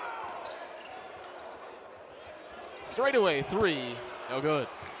 Straightaway 3, no good.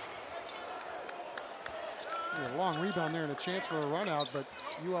 A long rebound there and a chance for a run out, but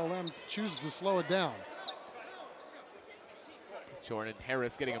ULM chooses to slow it down. Jordan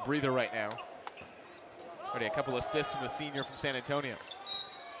Harris getting a breather right now. Already a couple assists from the senior from San Antonio.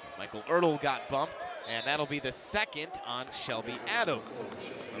 Michael Ertl got bumped, and that'll be the second on Shelby Adams.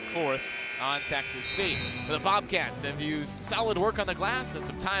 The fourth on Texas State. The Bobcats have used solid work on the glass and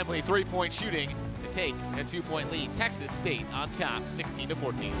some timely three-point shooting to take a 2-point lead. Texas State on top,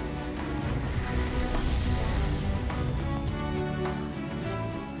 16-14.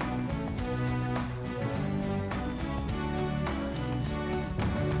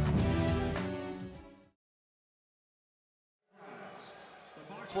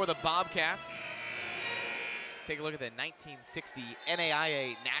 For the Bobcats, take a look at the 1960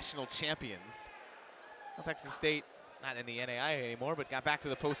 NAIA national champions. Well, Texas State, not in the NAIA anymore, but got back to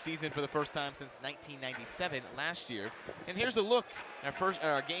the postseason for the first time since 1997 last year. And here's a look at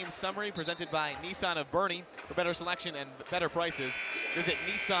our game summary presented by Nissan of Bernie. For better selection and better prices, visit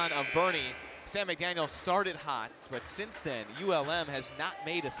Nissan of Bernie. Sam McDaniel started hot, but since then, ULM has not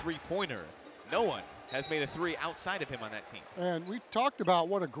made a three-pointer. No one has made a three outside of him on that team. And we talked about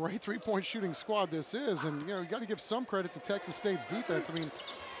what a great three-point shooting squad this is, and you got to give some credit to Texas State's defense. I mean,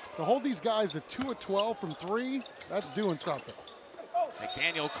 to hold these guys to 2 of 12 from 3, that's doing something.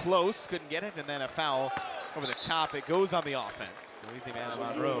 McDaniel close, couldn't get it, and then a foul over the top. It goes on the offense. Louisiana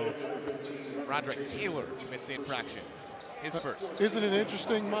Monroe, Roderick Taylor commits the infraction, his first. Isn't it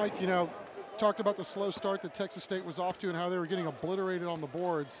interesting, Mike? Talked about the slow start that Texas State was off to and how they were getting obliterated on the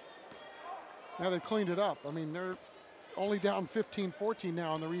boards. Now they've cleaned it up. I mean, they're only down 15-14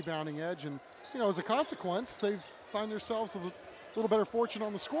 now on the rebounding edge. And, as a consequence, they've find themselves with a little better fortune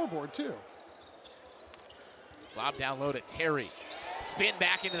on the scoreboard, too. Lob down low to Terry. Spin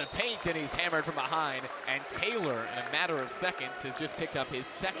back into the paint, and he's hammered from behind. And Taylor, in a matter of seconds, has just picked up his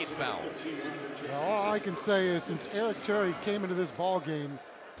second foul. Well, all I can say is since Eric Terry came into this ball game,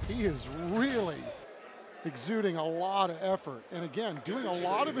 he is really exuding a lot of effort. And again, doing a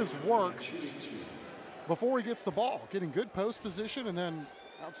lot of his work before he gets the ball, getting good post position and then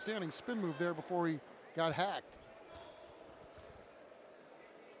outstanding spin move there before he got hacked.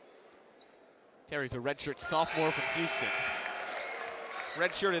 Terry's a redshirt sophomore from Houston.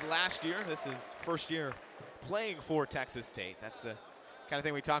 Redshirted last year. This is first year playing for Texas State. That's the kind of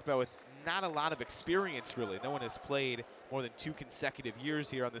thing we talked about with not a lot of experience, really. No one has played more than 2 consecutive years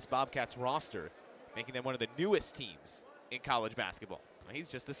here on this Bobcats roster, making them one of the newest teams in college basketball. He's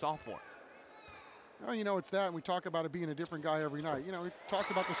just a sophomore. Well, it's that, and we talk about it being a different guy every night. We talked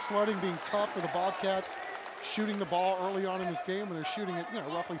about the sledding being tough for the Bobcats, shooting the ball early on in this game when they're shooting at,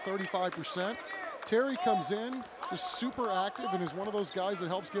 roughly 35%. Terry comes in, just super active, and is one of those guys that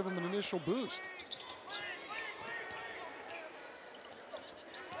helps give him an initial boost.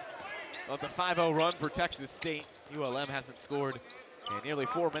 Well, it's a 5-0 run for Texas State. ULM hasn't scored in nearly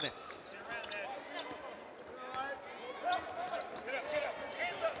 4 minutes.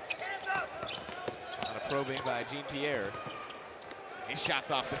 On a probing by Jean Pierre. His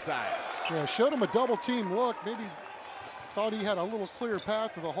shot's off the side. Yeah, showed him a double team look. Maybe thought he had a little clear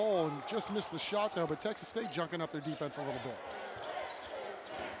path to the hole and just missed the shot though, but Texas State junking up their defense a little bit.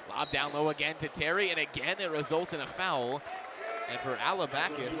 Lob down low again to Terry, and again it results in a foul. And for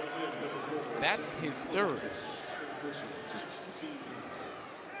Alabakis, that's his third.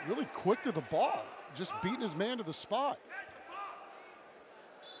 Really quick to the ball, just beating his man to the spot.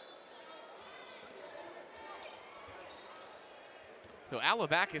 So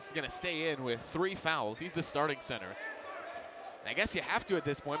Alabakis is going to stay in with 3 fouls. He's the starting center. And I guess you have to at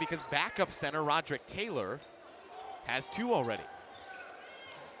this point because backup center Roderick Taylor has 2 already.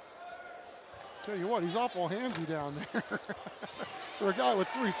 Tell you what, he's awful handsy down there for a guy with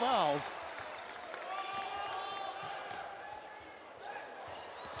 3 fouls.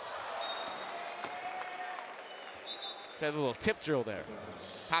 Got a little tip drill there.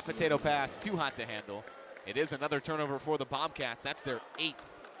 Hot potato pass, too hot to handle. It is another turnover for the Bobcats. That's their 8th.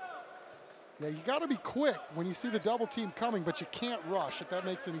 Yeah, you got to be quick when you see the double team coming, but you can't rush, if that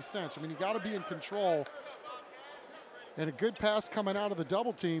makes any sense. I mean, you got to be in control. And a good pass coming out of the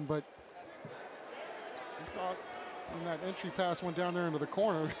double team, but I thought when that entry pass went down there into the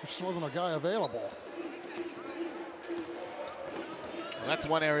corner, there just wasn't a guy available. Well, that's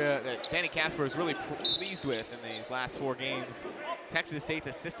one area that Danny Casper is really pleased with in these last 4 games. Texas State's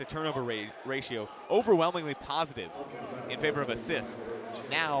assist-to-turnover ratio overwhelmingly positive in favor of assists.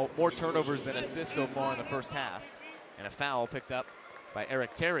 Now, more turnovers than assists so far in the first half. And a foul picked up by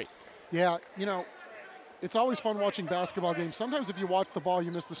Eric Terry. Yeah, you know, it's always fun watching basketball games. Sometimes if you watch the ball,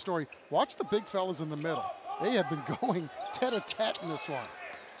 you miss the story. Watch the big fellas in the middle. They have been going tete-a-tete in this one.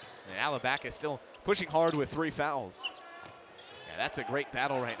 And Alabama is still pushing hard with 3 fouls. Yeah, that's a great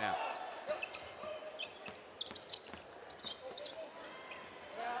battle right now.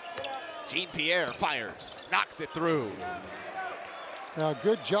 Jean-Pierre fires, knocks it through. Now,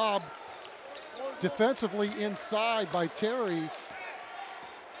 good job defensively inside by Terry.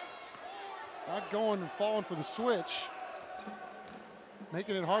 Not going and falling for the switch.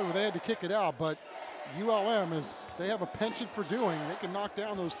 Making it hard where they had to kick it out, but ULM they have a penchant for doing. They can knock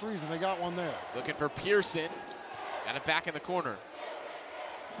down those threes, and they got one there. Looking for Pearson. Got it back in the corner.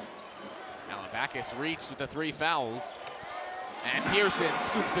 Alabakis reached with the 3 fouls. And Pearson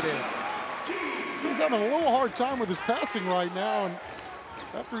scoops it in. He's having a little hard time with his passing right now, and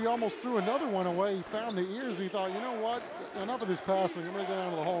after he almost threw another one away, he found the ears. He thought, you know what, enough of this passing. I'm going to go down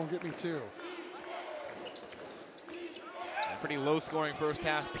to the hole and get me 2. A pretty low-scoring first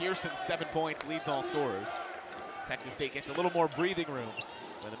half. Pearson, 7 points, leads all scorers. Texas State gets a little more breathing room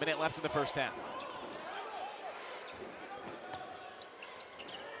with a minute left in the first half.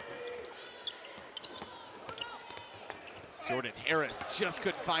 Jordan Harris just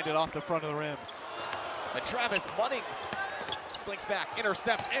couldn't find it off the front of the rim. But Travis Munnings slinks back,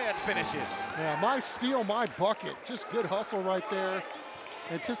 intercepts, and finishes. Yeah, my steal, my bucket. Just good hustle right there.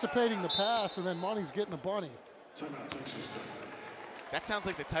 Anticipating the pass, and then Munnings getting a bunny. That sounds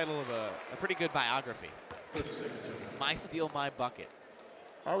like the title of a pretty good biography. My steal, my bucket.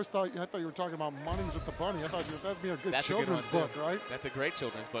 I thought you were talking about Munnings with the bunny. I thought that'd be a good children's book, right? That's a great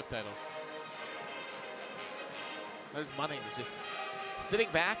children's book title. There's Munnings just sitting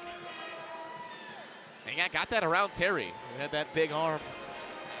back. And yeah, got that around Terry. He had that big arm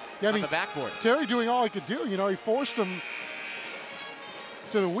on the backboard. Terry doing all he could do. You know, he forced him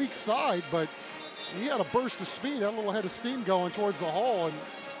to the weak side, but he had a burst of speed, had a little head of steam going towards the hole. And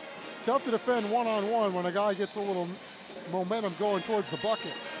tough to defend one-on-one when a guy gets a little momentum going towards the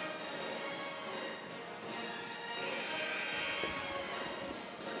bucket.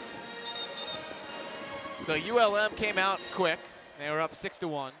 So ULM came out quick. They were up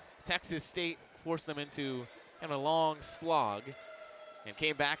 6-1. Texas State forced them into kind of a long slog and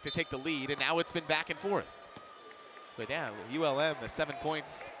came back to take the lead, and now it's been back and forth. But yeah, ULM, the 7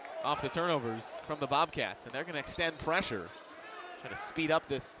 points off the turnovers from the Bobcats, and they're going to extend pressure, trying to speed up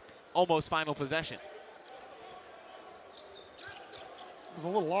this almost final possession. It was a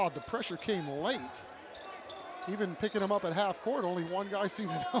little odd. The pressure came late. Even picking them up at half court, only one guy seemed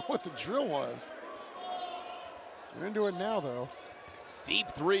to know what the drill was. They're into it now, though.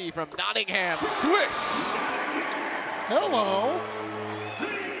 Deep 3 from Nottingham. Swish! Hello.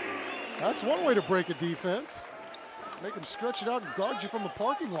 That's one way to break a defense. Make them stretch it out and guard you from the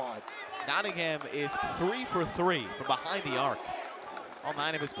parking lot. Nottingham is 3 for 3 from behind the arc. All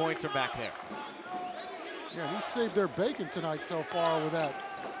 9 of his points are back there. Yeah, and he saved their bacon tonight so far with that.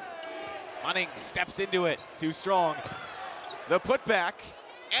 Munning steps into it, too strong. The putback,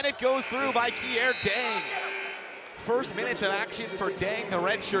 and it goes through by Kier Dang. First minutes of action for Dang, the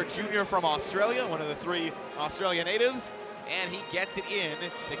redshirt junior from Australia, one of the 3 Australia natives, and he gets it in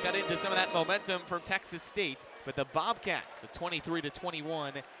to cut into some of that momentum from Texas State. But the Bobcats, the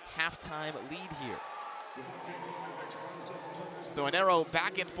 23-21 halftime lead here. So a narrow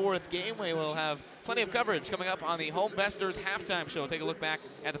back and forth game. We will have plenty of coverage coming up on the Home Besters halftime show. Take a look back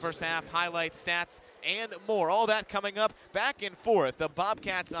at the first half, highlights, stats, and more. All that coming up back and forth. The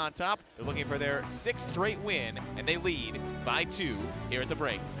Bobcats on top. They're looking for their 6th straight win, and they lead by 2 here at the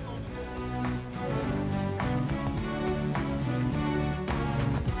break.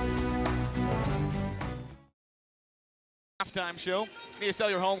 Halftime show. Need to sell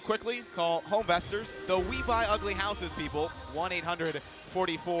your home quickly? Call Home Besters. Though we buy ugly houses, people.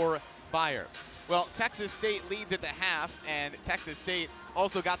 1-800-44-BUYER. Well, Texas State leads at the half, and Texas State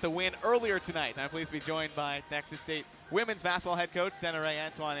also got the win earlier tonight. I'm pleased to be joined by Texas State women's basketball head coach, Sander J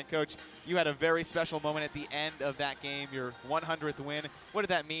Avant. And Coach, you had a very special moment at the end of that game, your 100th win. What did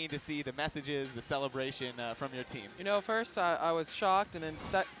that mean to see the messages, the celebration from your team? You know, first I was shocked, and then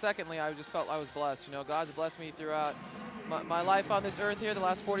secondly, I just felt I was blessed. You know, God's blessed me throughout my life on this earth here, the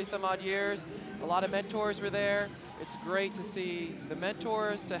last 40-some-odd years. A lot of mentors were there. It's great to see the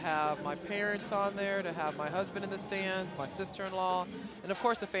mentors, to have my parents on there, to have my husband in the stands, my sister-in-law, and of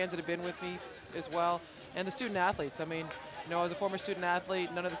course the fans that have been with me as well, and the student athletes. I mean, you know, as a former student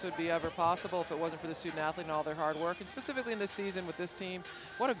athlete, none of this would be ever possible if it wasn't for the student athlete and all their hard work, and specifically in this season with this team.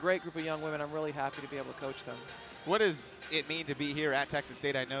 What a great group of young women. I'm really happy to be able to coach them. What does it mean to be here at Texas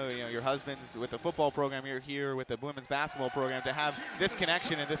State? I know, your husband's with the football program, you're here with the women's basketball program, to have this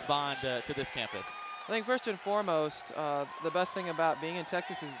connection and this bond to this campus. I think first and foremost, the best thing about being in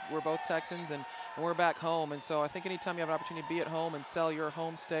Texas is we're both Texans and we're back home. And so I think anytime you have an opportunity to be at home and sell your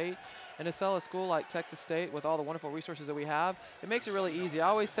home state, and to sell a school like Texas State with all the wonderful resources that we have, it makes it really easy. I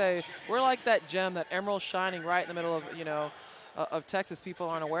always say we're like that gem, that emerald shining right in the middle of, of Texas. People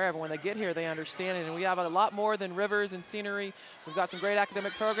aren't aware of it. When they get here, they understand it. And we have a lot more than rivers and scenery. We've got some great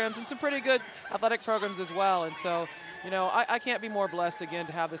academic programs and some pretty good athletic programs as well. And so, I can't be more blessed, again,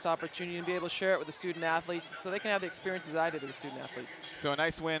 to have this opportunity and be able to share it with the student athletes so they can have the experiences I did as a student athlete. So a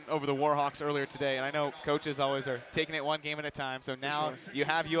nice win over the Warhawks earlier today. And I know coaches always are taking it one game at a time. So now you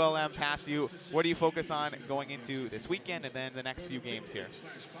have ULM pass you. What do you focus on going into this weekend and then the next few games here?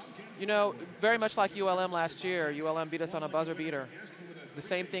 Very much like ULM last year, ULM beat us on a buzzer beater. The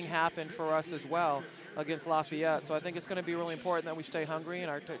same thing happened for us as well against Lafayette. So I think it's going to be really important that we stay hungry,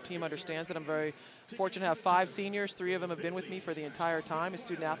 and our team understands it. I'm very fortunate to have 5 seniors. 3 of them have been with me for the entire time as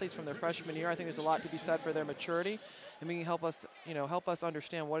student athletes from their freshman year. I think there's a lot to be said for their maturity, and being help us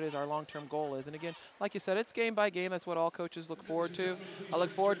understand what is our long-term goal is. And again, like you said, it's game by game. That's what all coaches look forward to. I look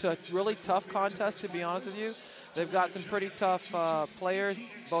forward to a really tough contest, to be honest with you. They've got some pretty tough players,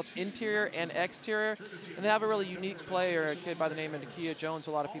 both interior and exterior. And they have a really unique player, a kid by the name of Nakia Jones,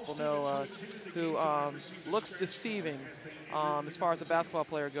 who a lot of people know, who looks deceiving as far as the basketball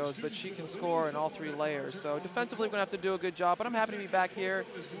player goes, but she can score in all 3 layers. So defensively, we're going to have to do a good job. But I'm happy to be back here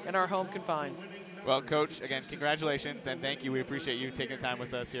in our home confines. Well, Coach, again, congratulations, and thank you. We appreciate you taking the time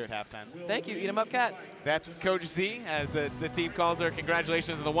with us here at halftime. Thank you. Eat 'em up, Cats. That's Coach Z, as the team calls her.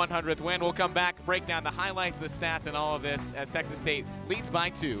 Congratulations on the 100th win. We'll come back, break down the highlights, the stats, and all of this as Texas State leads by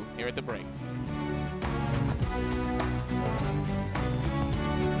 2 here at the break.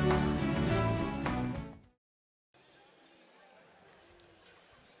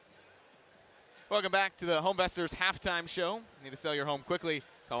 Welcome back to the Homevestors halftime show. Need to sell your home quickly?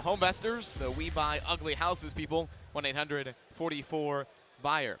 Call Homevestors, the We Buy Ugly Houses people,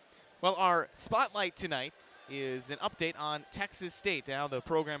 1-800-44-BUYER. Well, our spotlight tonight is an update on Texas State, how the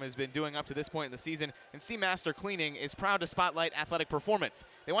program has been doing up to this point in the season. And Steam Master Cleaning is proud to spotlight athletic performance.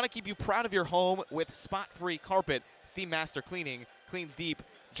 They want to keep you proud of your home with spot-free carpet. Steam Master Cleaning cleans deep,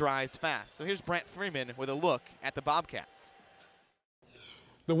 dries fast. So here's Brent Freeman with a look at the Bobcats.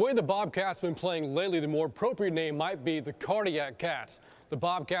 The way the Bobcats have been playing lately, the more appropriate name might be the Cardiac Cats. The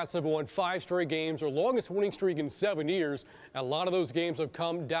Bobcats have won 5 straight games, their longest winning streak in 7 years. And a lot of those games have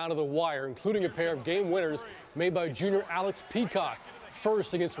come down to the wire, including a pair of game winners made by junior Alex Peacock.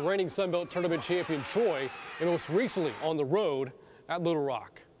 First against reigning Sun Belt Tournament champion Troy, and most recently on the road at Little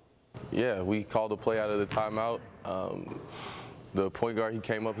Rock. Yeah, we called a play out of the timeout. The point guard, he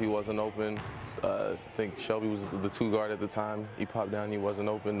came up, he wasn't open. I think Shelby was the 2 guard at the time. He popped down, he wasn't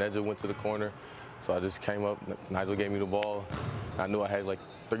open. Nedja went to the corner. So I just came up, Nigel gave me the ball. I knew I had like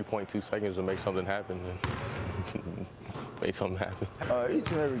 3.2 seconds to make something happen, and made something happen.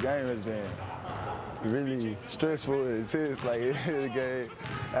 Each and every game has been really stressful and intense. Like the game,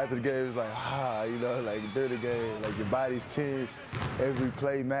 after the game, it's like, like during the game, like your body's tense, every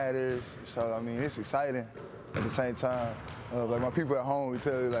play matters. So, I mean, it's exciting at the same time. Like my people at home, we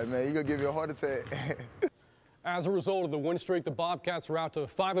tell you, like, man, you're gonna give you a heart attack. As a result of the win streak, the Bobcats are out to a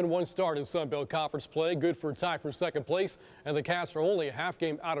 5-1 start in Sun Belt Conference play, good for a tie for second place, and the Cats are only a half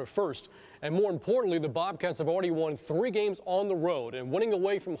game out of first. And more importantly, the Bobcats have already won 3 games on the road, and winning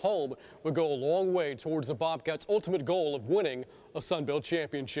away from home would go a long way towards the Bobcats' ultimate goal of winning a Sun Belt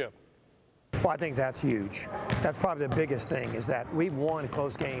championship. Well, I think that's huge. That's probably the biggest thing, is that we've won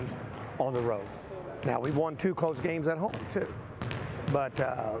close games on the road. Now, we've won 2 close games at home, too. But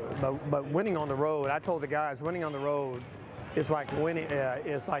winning on the road, I told the guys, winning on the road is like winning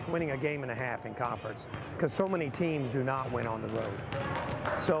a game and a half in conference, because so many teams do not win on the road.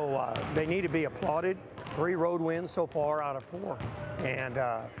 So they need to be applauded. 3 road wins so far out of 4, and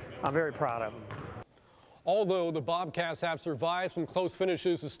I'm very proud of them. Although the Bobcats have survived some close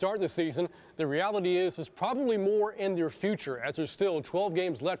finishes to start the season, the reality is there's probably more in their future, as there's still 12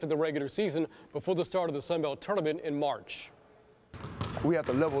 games left in the regular season before the start of the Sun Belt Tournament in March. We have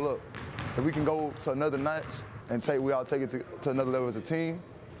to level up. If we can go to another notch and we all take it to another level as a team,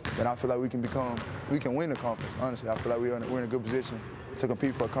 then I feel like we can win the conference, honestly. I feel like we're in a good position to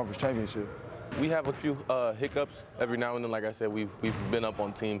compete for a conference championship. We have a few hiccups every now and then. Like I said, we've been up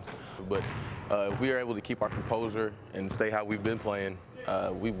on teams, but if we are able to keep our composure and stay how we've been playing,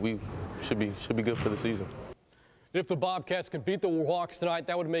 we should be good for the season. If the Bobcats can beat the Warhawks tonight,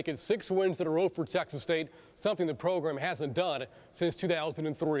 that would make it 6 wins in a row for Texas State, something the program hasn't done since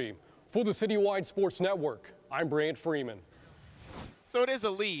 2003. For the CityWide Sports Network, I'm Brant Freeman. So it is a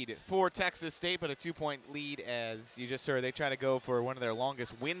lead for Texas State, but a 2-point lead, as you just heard. They try to go for one of their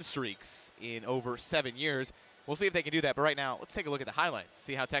longest win streaks in over 7 years. We'll see if they can do that. But right now, let's take a look at the highlights,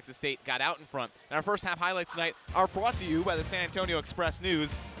 see how Texas State got out in front. And our first half highlights tonight are brought to you by the San Antonio Express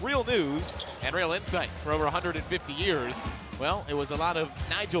News. Real news and real insights for over 150 years. Well, it was a lot of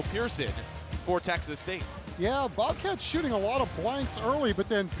Nigel Pearson for Texas State. Yeah, Bobcats shooting a lot of blanks early, but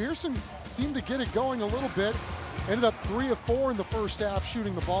then Pearson seemed to get it going a little bit. Ended up 3 of 4 in the first half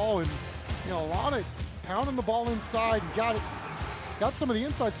shooting the ball, and a lot of pounding the ball inside and got some of the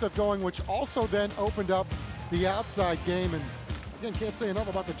inside stuff going, which also then opened up the outside game. And again, can't say enough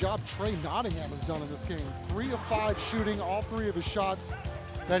about the job Trey Nottingham has done in this game. 3 of 5 shooting, all 3 of his shots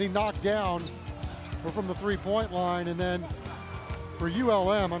that he knocked down were from the 3-point line. And then for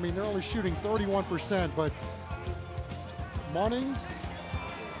ULM, I mean, they're only shooting 31%, but Munnings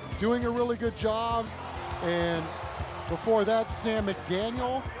doing a really good job. And before that, Sam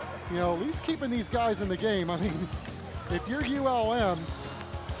McDaniel, at least keeping these guys in the game. I mean, if you're ULM,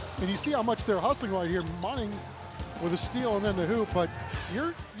 and you see how much they're hustling right here, Munning with a steal and then the hoop, but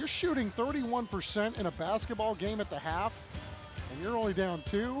you're shooting 31% in a basketball game at the half, and you're only down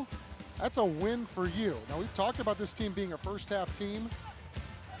 2. That's a win for you. Now, we've talked about this team being a first-half team.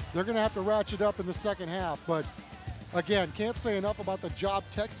 They're going to have to ratchet up in the second half, but again, can't say enough about the job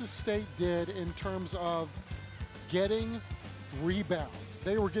Texas State did in terms of getting rebounds.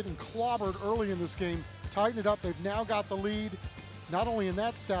 They were getting clobbered early in this game, tightened it up. They've now got the lead, not only in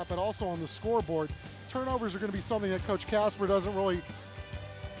that stat, but also on the scoreboard. Turnovers are going to be something that Coach Casper doesn't really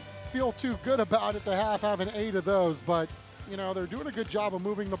feel too good about at the half, having 8 of those. But, they're doing a good job of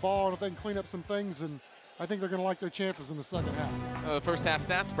moving the ball, and if they can clean up some things, and I think they're going to like their chances in the second half. First half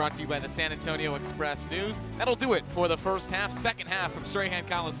stats brought to you by the San Antonio Express News. That'll do it for the first half. Second half from Strahan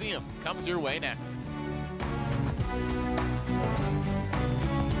Coliseum comes your way next.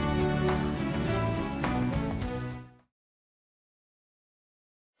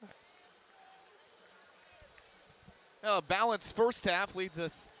 A balanced first half leads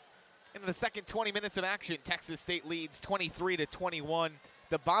us into the second 20 minutes of action. Texas State leads 23-21.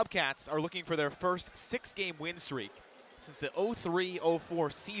 The Bobcats are looking for their first 6-game win streak since the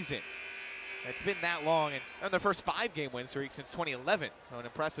 03-04 season. It's been that long, and on their first 5-game win streak since 2011. So an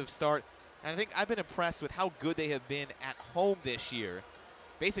impressive start. And I think I've been impressed with how good they have been at home this year.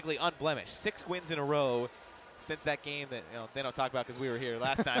 Basically unblemished. 6 wins in a row since that game that they don't talk about because we were here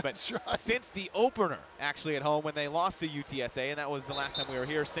last time. But right. Since the opener, actually, at home when they lost to UTSA, and that was the last time we were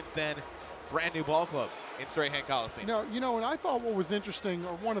here. Since then, brand new ball club in Strahan Coliseum. No, and I thought what was interesting,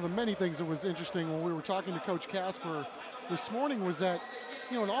 or one of the many things that was interesting when we were talking to Coach Casper this morning, was that,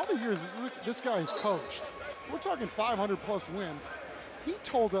 in all the years this guy has coached, we're talking 500-plus wins. He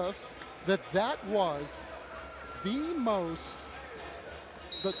told us that was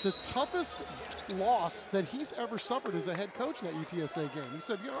the toughest loss that he's ever suffered as a head coach in that UTSA game. He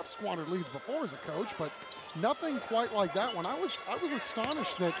said, I've squandered leads before as a coach, but nothing quite like that one. I was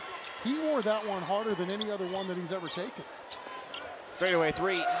astonished that he wore that one harder than any other one that he's ever taken. Straightaway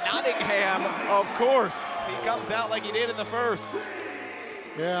 3, Nottingham, of course. He comes out like he did in the first.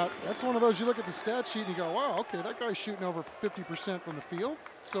 Yeah, that's one of those, you look at the stat sheet and you go, wow, okay, that guy's shooting over 50% from the field.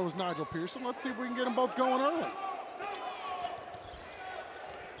 So is Nigel Pearson. Let's see if we can get them both going early.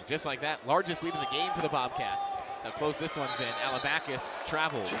 Just like that, largest lead in the game for the Bobcats. How close this one's been. Alabakis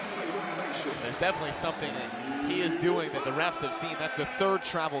traveled. There's definitely something that he is doing that the refs have seen. That's the 3rd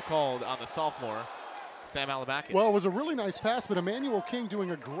travel called on the sophomore, Sam Alabakis. Well, it was a really nice pass, but Emmanuel King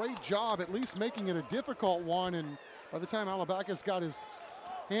doing a great job, at least making it a difficult one. And by the time Alabakis got his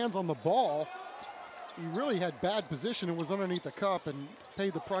hands on the ball, he really had bad position and was underneath the cup and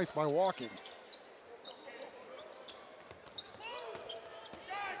paid the price by walking.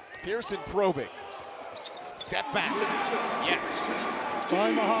 Pearson probing. Step back. Yes.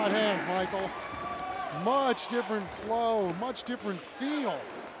 Find the hot hands, Michael. Much different flow, much different feel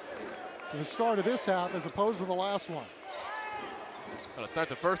to the start of this half as opposed to the last one. Well, to start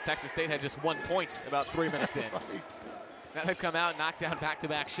the first, Texas State had just 1 point about 3 minutes in. Right. Now they've come out and knocked down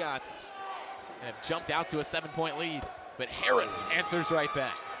back-to-back shots and have jumped out to a 7-point lead. But Harris answers right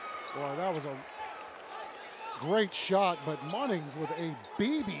back. Boy, that was a great shot, but Munnings with a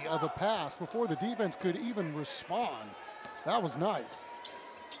baby of a pass before the defense could even respond. That was nice.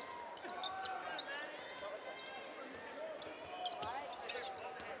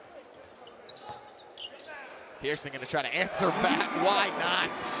 Pearson going to try to answer back. Why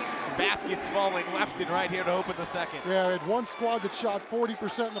not? Baskets falling left and right here to open the second. Yeah, we had one squad that shot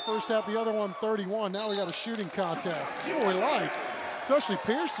 40% in the first half, the other one 31. Now we got a shooting contest. That's what we like, especially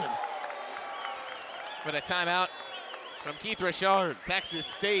Pearson. But a timeout from Keith Richard. Texas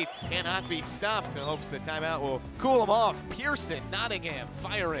State cannot be stopped in hopes the timeout will cool them off. Pearson, Nottingham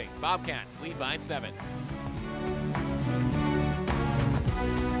firing. Bobcats lead by 7.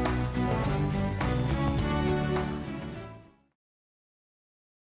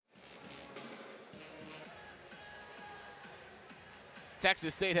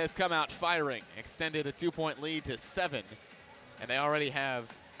 Texas State has come out firing, extended a 2-point lead to 7, and they already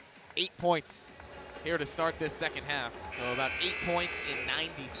have 8 points here to start this second half. So about 8 points in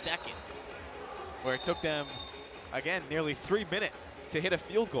 90 seconds, where it took them, again, nearly 3 minutes to hit a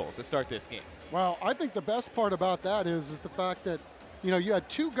field goal to start this game. Well, I think the best part about that is the fact that, you know, you had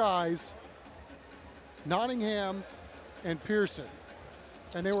two guys, Nottingham and Pearson,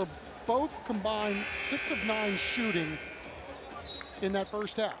 and they were both combined 6 of 9 shooting in that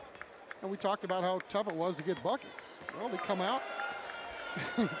first half. And we talked about how tough it was to get buckets. Well, they come out,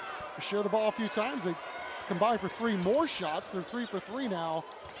 share the ball a few times. They combine for 3 more shots. They're 3 for 3 now,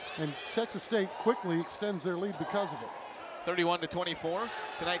 and Texas State quickly extends their lead because of it. 31-24.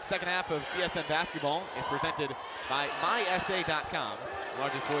 Tonight's second half of CSN basketball is presented by mysa.com, the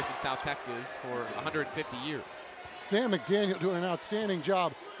largest voice in South Texas for 150 years. Sam McDaniel doing an outstanding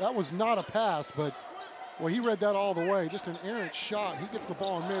job. That was not a pass, but well, he read that all the way. Just an errant shot. He gets the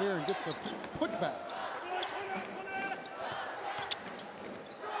ball in midair and gets the putback.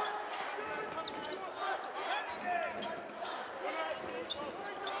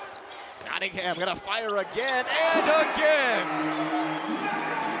 Nottingham gonna fire again and again.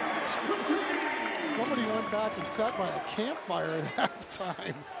 Somebody went back and sat by a campfire at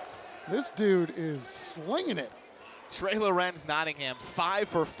halftime. This dude is slinging it. Trey Lorenz, Nottingham, 5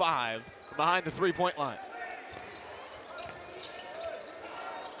 for 5 behind the 3-point line.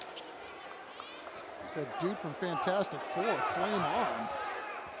 That dude from Fantastic Four, flame on.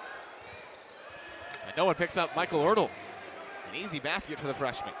 And no one picks up Michael Ertl. An easy basket for the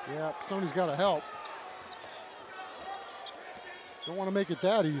freshman. Yeah, somebody's got to help. Don't want to make it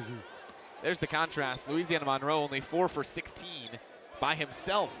that easy. There's the contrast. Louisiana Monroe only 4 for 16 by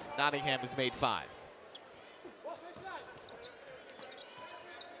himself. Nottingham has made 5.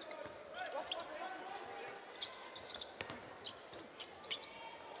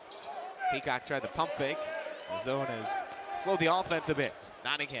 Peacock tried the pump fake. The zone has slowed the offense a bit.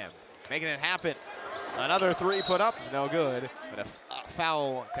 Nottingham making it happen. Another 3 put up, no good, but a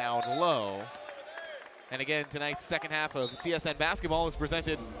foul down low. And again, tonight's second half of CSN basketball is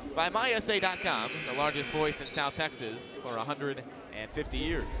presented by mysa.com, the largest voice in South Texas for 150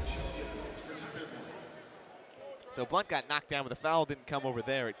 years. So Blunt got knocked down, but the foul didn't come over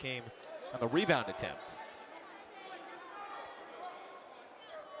there. It came on the rebound attempt.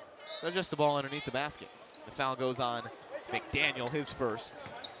 They're just the ball underneath the basket. The foul goes on McDaniel, his first,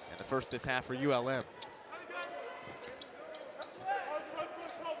 and the first this half for ULM.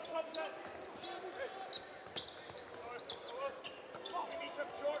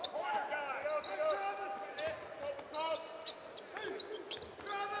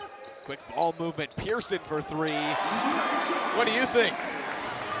 Quick ball movement, Pearson for 3. What do you think?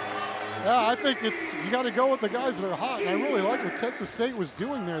 Yeah, I think you got to go with the guys that are hot, and I really like what Texas State was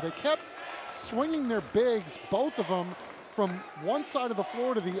doing there. They kept swinging their bigs, both of them, from one side of the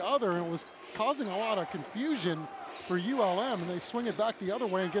floor to the other, and it was causing a lot of confusion for ULM, and they swing it back the other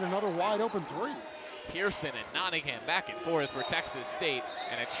way and get another wide open 3. Pearson and Nottingham back and forth for Texas State,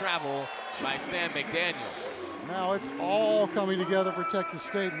 and a travel by Sam McDaniel. Now it's all coming together for Texas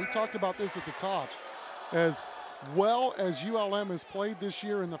State, and we talked about this at the top. As well as ULM has played this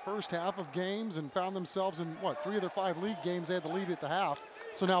year in the first half of games and found themselves in, 3 of their 5 league games, they had the lead at the half.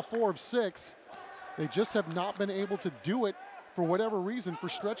 So now 4 of 6. They just have not been able to do it for whatever reason for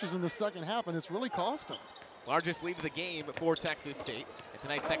stretches in the second half, and it's really cost them. Largest lead of the game for Texas State. And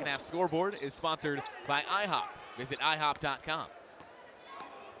tonight's second half scoreboard is sponsored by IHOP. Visit IHOP.com.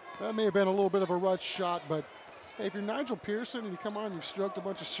 That may have been a little bit of a rush shot, but hey, if you're Nigel Pearson and you come on, you've stroked a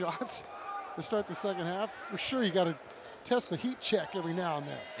bunch of shots, to start the second half. For sure, you got to test the heat check every now and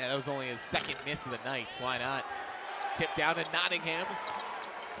then. Yeah, that was only his second miss of the night. Why not? Tip down to Nottingham.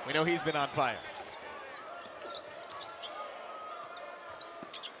 We know he's been on fire.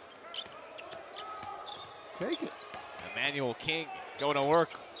 Take it. Emmanuel King going to work.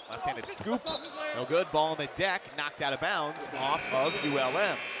 Left-handed scoop. No good. Ball on the deck. Knocked out of bounds off of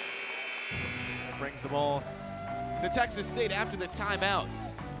ULM. Brings the ball to Texas State after the timeout.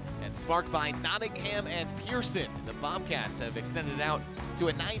 And sparked by Nottingham and Pearson. The Bobcats have extended it out to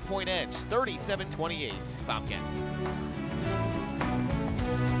a 9-point edge. 37-28 Bobcats.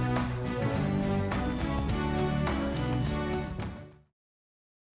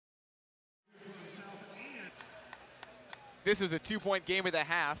 This was a 2-point game at the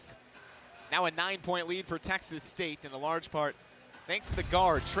half. Now a 9-point lead for Texas State, in a large part thanks to the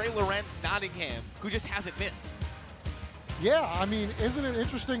guard, Trey Lorenz Nottingham, who just hasn't missed. Yeah, I mean, isn't it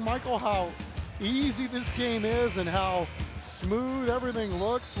interesting, Michael, how easy this game is and how smooth everything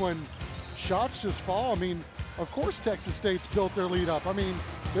looks when shots just fall? I mean, of course Texas State's built their lead up. I mean,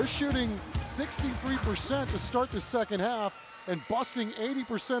 they're shooting 63% to start the second half and busting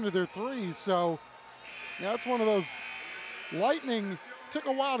 80% of their threes. So, yeah, it's one of those. Lightning took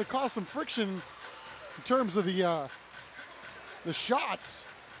a while to cause some friction in terms of the shots.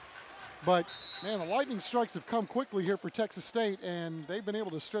 But, man, the lightning strikes have come quickly here for Texas State, and they've been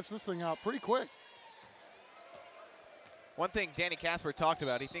able to stretch this thing out pretty quick. One thing Danny Casper talked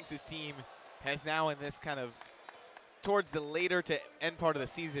about, he thinks his team has now in this kind of, towards the later to end part of the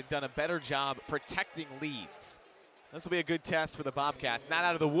season, done a better job protecting leads. This will be a good test for the Bobcats. Not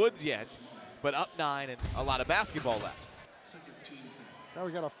out of the woods yet, but up 9 and a lot of basketball left. Now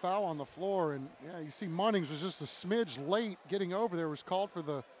we got a foul on the floor, and yeah, you see Munnings was just a smidge late getting over there, was called for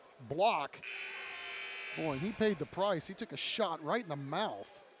the block. Boy, and he paid the price. He took a shot right in the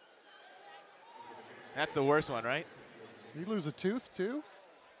mouth. That's the worst one, right? Did he lose a tooth too?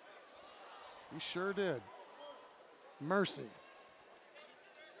 He sure did. Mercy.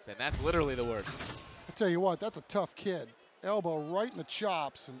 Then that's literally the worst. I tell you what, that's a tough kid. Elbow right in the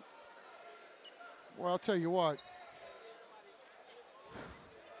chops, and well, I'll tell you what.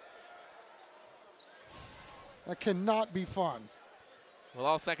 That cannot be fun. Well,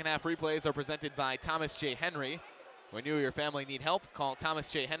 all second half replays are presented by Thomas J. Henry. When you or your family need help, call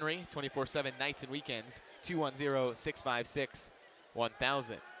Thomas J. Henry 24/7 nights and weekends,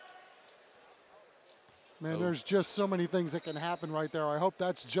 210-656-1000. Man, there's just so many things that can happen right there. I hope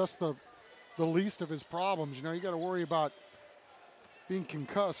that's just the least of his problems. You know, you got to worry about being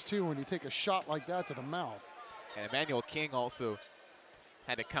concussed too when you take a shot like that to the mouth. And Emmanuel King also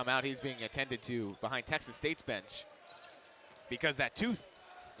had to come out. He's being attended to behind Texas State's bench because that tooth,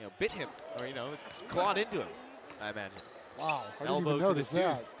 you know, bit him or, you know, clawed into him, I imagine. Wow, I didn't elbow even notice to the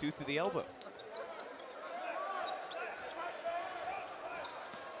that. tooth to the elbow.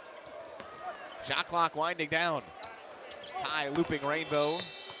 Shot clock winding down. High looping rainbow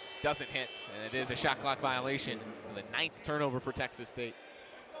doesn't hit, and it is a shot clock violation. The 9th turnover for Texas State.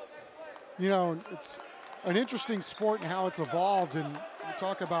 You know, it's an interesting sport and how it's evolved, and you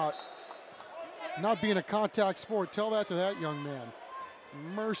talk about not being a contact sport. Tell that to that young man.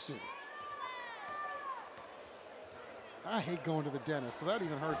 Mercy. I hate going to the dentist, so that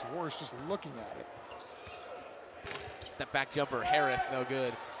even hurts worse just looking at it. Step back jumper, Harris, no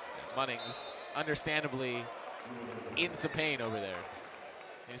good. Munnings, understandably in some pain over there.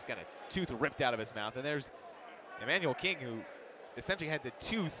 He just got a tooth ripped out of his mouth, and there's Emmanuel King, who essentially had the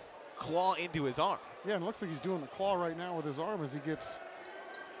tooth claw into his arm. Yeah, and it looks like he's doing the claw right now with his arm as he gets, I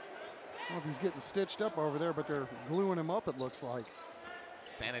don't know if he's getting stitched up over there, but they're gluing him up, it looks like.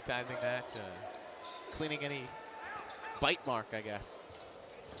 Sanitizing that, cleaning any bite mark, I guess.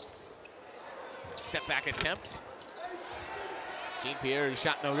 Step back attempt. Jean-Pierre's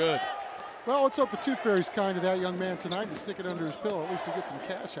shot no good. Well, let's hope the Tooth Fairy's kind to that young man tonight and stick it under his pillow, at least to get some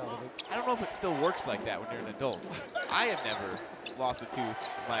cash out of it. I don't know if it still works like that when you're an adult. I have never lost a tooth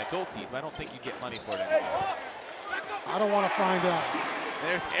in my adult teeth, but I don't think you get money for it anymore. I don't want to find out.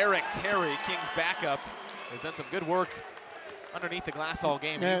 There's Eric Terry, King's backup. Has done some good work underneath the glass all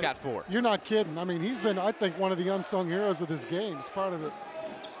game, and he's got 4. You're not kidding. I mean, he's been, I think, one of the unsung heroes of this game. He's part of the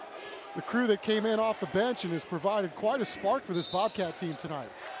crew that came in off the bench and has provided quite a spark for this Bobcat team tonight.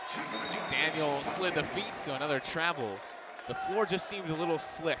 Daniel slid the feet, so another travel. The floor just seems a little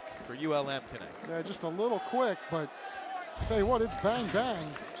slick for ULM tonight. Yeah, just a little quick, but I'll tell you what, it's bang, bang.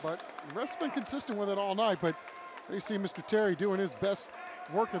 But the rest have been consistent with it all night, but there you see Mr. Terry doing his best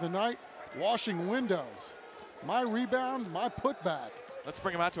work of the night, washing windows. My rebound, my putback. Let's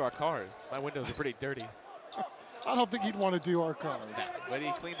bring him out to our cars. My windows are pretty dirty. I don't think he'd want to do our cars. But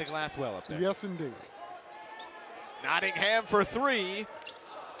he cleaned the glass well up there. Yes, indeed. Nottingham for three.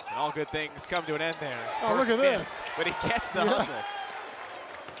 And all good things come to an end there. Oh, First look at miss, this. but he gets the hustle.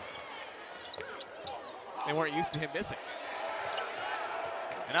 They weren't used to him missing.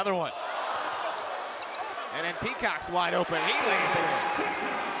 Another one. And then Peacock's wide open. He lays it in.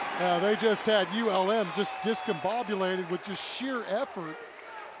 Yeah, they just had ULM just discombobulated with just sheer effort.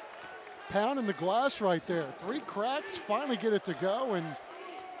 Pounding the glass right there. 3 cracks, finally get it to go, and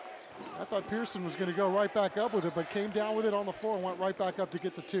I thought Pearson was going to go right back up with it, but came down with it on the floor and went right back up to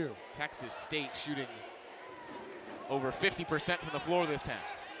get the 2. Texas State shooting over 50% from the floor this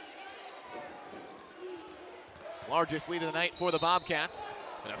half. Largest lead of the night for the Bobcats,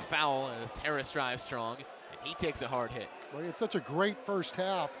 and a foul as Harris drives strong, and he takes a hard hit. Well, it's such a great first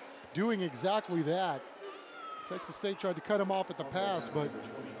half, doing exactly that. Texas State tried to cut him off at the pass, but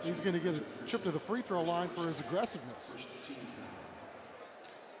he's going to get a trip to the free throw line for his aggressiveness.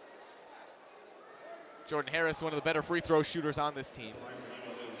 Jordan Harris, one of the better free throw shooters on this team.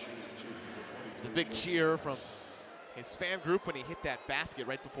 There's a big cheer from his fan group when he hit that basket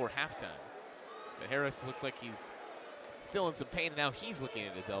right before halftime. But Harris looks like he's still in some pain, and now he's looking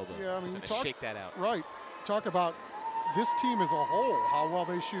at his elbow. Yeah, I mean, trying to shake that out. Right. Talk about this team as a whole, how well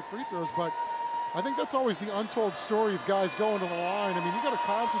they shoot free throws, but I think that's always the untold story of guys going to the line. I mean, you got to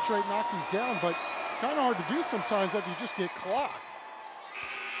concentrate, knock these down, but kind of hard to do sometimes after you just get clocked.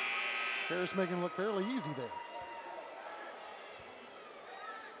 Harris making it look fairly easy there.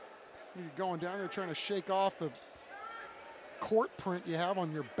 You're going down there trying to shake off the court print you have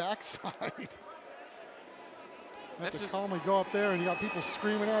on your backside. You have to calmly go up there, and you got people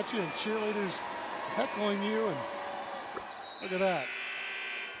screaming at you and cheerleaders heckling you, and look at that.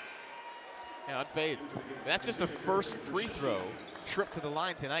 Yeah, unfazed. That's just the first free throw trip to the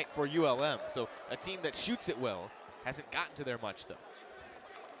line tonight for ULM. So a team that shoots it well hasn't gotten to there much, though.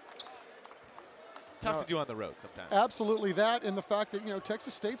 Tough to do on the road sometimes. Absolutely that, and the fact that, you know,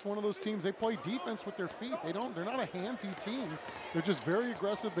 Texas State's one of those teams, they play defense with their feet. They're not a handsy team. They're just very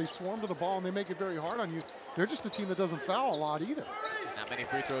aggressive. They swarm to the ball, and they make it very hard on you. They're just a team that doesn't foul a lot either. Not many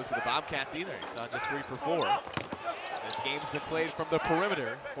free throws for the Bobcats either. You saw just 3 for 4. This game's been played from the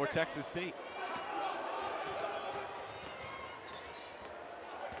perimeter for Texas State.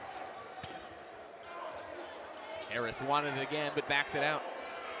 Harris wanted it again, but backs it out.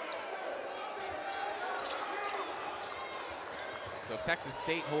 So if Texas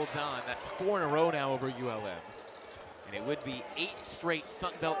State holds on, that's 4 in a row now over ULM. And it would be 8 straight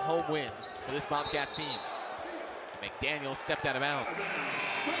Sun Belt home wins for this Bobcats team. And McDaniel stepped out of bounds.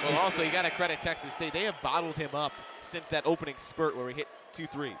 Well, also, you got to credit Texas State. They have bottled him up since that opening spurt where he hit 2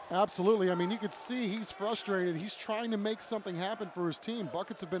 threes. Absolutely. I mean, you could see he's frustrated. He's trying to make something happen for his team.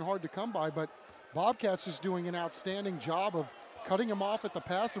 Buckets have been hard to come by, but Bobcats just doing an outstanding job of cutting him off at the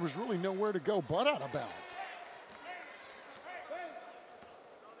pass. There was really nowhere to go but out of bounds.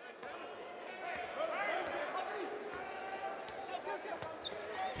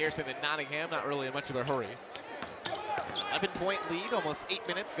 Pearson and Nottingham, not really in much of a hurry. 11-point lead, almost 8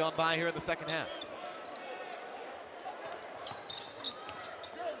 minutes gone by here in the second half.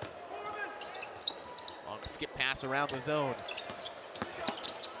 Long skip pass around the zone.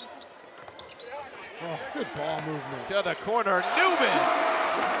 Oh, good ball movement. To the corner, Newman!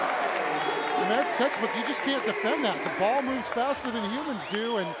 And that's textbook. You just can't defend that. The ball moves faster than humans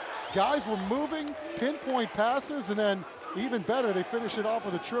do, and guys were moving, pinpoint passes, and then even better, they finish it off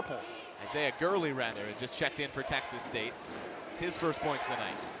with a triple. Isaiah Gurley, rather, had just checked in for Texas State. It's his first points of the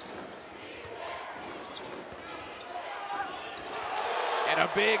night. And a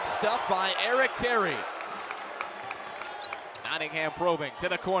big stuff by Eric Terry. Nottingham probing to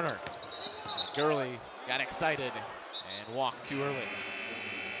the corner. Gurley got excited and walked too early.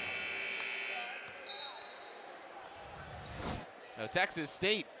 Now Texas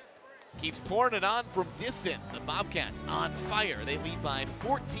State keeps pouring it on from distance. The Bobcats on fire. They lead by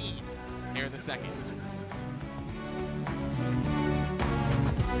 14 here in the second.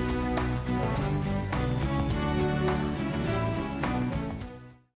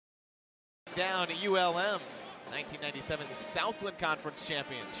 Down to ULM. 1997 Southland Conference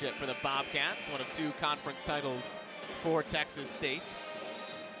Championship for the Bobcats. One of 2 conference titles for Texas State.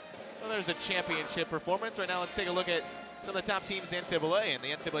 Well, there's a championship performance. Right now, let's take a look at some of the top teams in the NCAA, and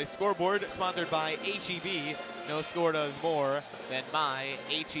the NCAA scoreboard sponsored by HEB. No score does more than my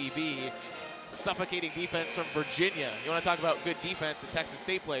HEB. Suffocating defense from Virginia. You want to talk about good defense that Texas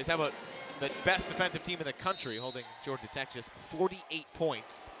State plays? How about the best defensive team in the country, holding Georgia Tech just 48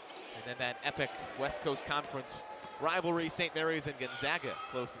 points? And then that epic West Coast Conference rivalry, St. Mary's and Gonzaga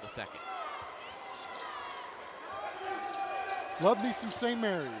close in the second. Love me some St.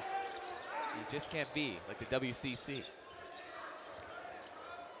 Mary's. You just can't be like the WCC.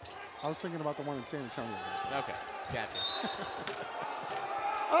 I was thinking about the one in San Antonio. Okay, gotcha.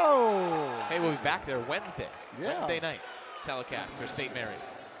 Oh! Hey, we'll be back there Wednesday. Yeah. Wednesday night telecast for St.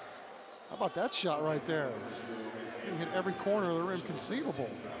 Mary's. How about that shot right there? He hit every corner of the rim conceivable.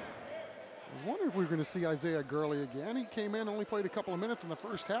 I was wondering if we were going to see Isaiah Gurley again. He came in, only played a couple of minutes in the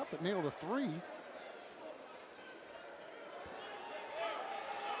first half, but nailed a 3.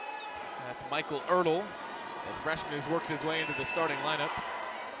 That's Michael Ertl, the freshman who's worked his way into the starting lineup.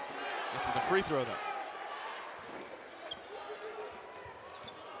 This is the free throw, though.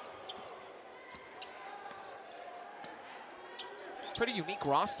 Pretty unique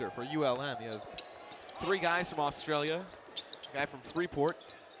roster for ULM. You have 3 guys from Australia, a guy from Freeport,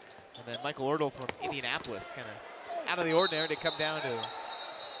 and then Michael Ertl from Indianapolis. Kind of out of the ordinary to come down to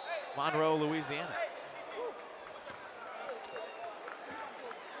Monroe, Louisiana.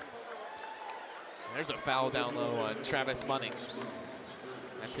 And there's a foul down low on Travis Munnings.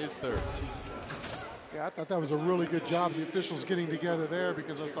 That's his 3rd. Yeah, I thought that was a really good job, the officials getting together there,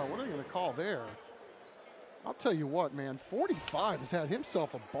 because I thought, what are they going to call there? I'll tell you what, man, 45 has had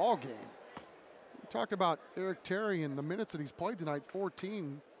himself a ball game. We talked about Eric Terry and the minutes that he's played tonight,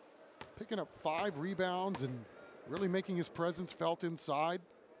 14, picking up 5 rebounds and really making his presence felt inside.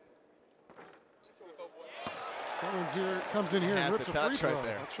 Comes in here and rips a free throw. Right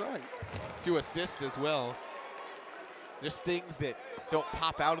there. That's right. 2 assists as well. Just things that don't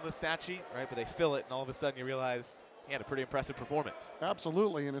pop out of the stat sheet, right? But they fill it, and all of a sudden you realize he had a pretty impressive performance.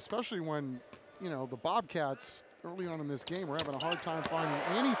 Absolutely, and especially when, you know, the Bobcats early on in this game were having a hard time finding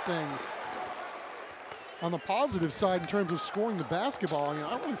anything on the positive side in terms of scoring the basketball. You know,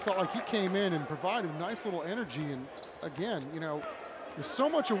 I really felt like he came in and provided nice little energy. And again, you know, there's so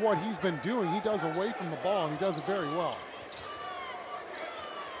much of what he's been doing, he does away from the ball, and he does it very well.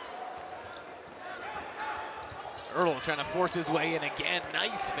 Ertl trying to force his way in again.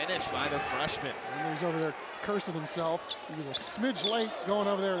 Nice finish by the freshman. And he's over there cursing himself. He was a smidge late going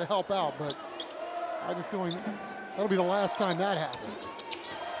over there to help out, but I have a feeling that'll be the last time that happens.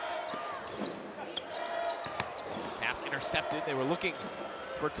 Pass intercepted. They were looking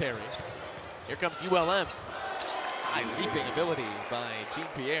for Terry. Here comes ULM. High leaping ability by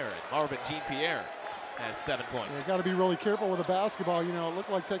Jean-Pierre. And Marvin Jean-Pierre has 7 points. You got to be really careful with the basketball. You know, it looked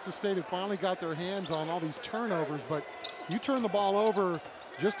like Texas State had finally got their hands on all these turnovers, but you turn the ball over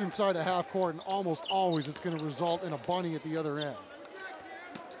just inside a half court, and almost always it's going to result in a bunny at the other end.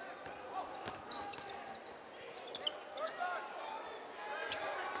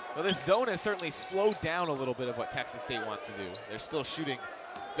 Well, this zone has certainly slowed down a little bit of what Texas State wants to do. They're still shooting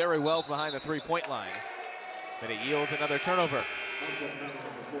very well behind the 3-point line, but it yields another turnover.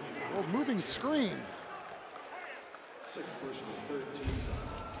 Well, moving screen.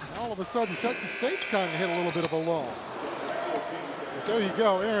 All of a sudden, Texas State's kind of hit a little bit of a lull. But there you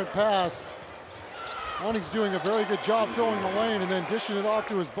go, errant pass. Munnings doing a very good job filling the lane and then dishing it off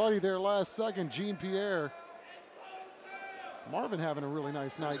to his buddy there last second, Jean-Pierre. Marvin having a really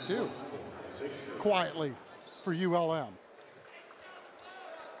nice night too, quietly for ULM.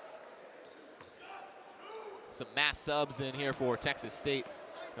 Some mass subs in here for Texas State.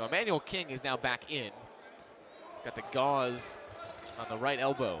 Now, Emmanuel King is now back in. Got the gauze on the right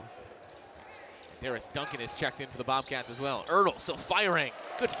elbow. Darius Duncan is checked in for the Bobcats as well. Ertl still firing.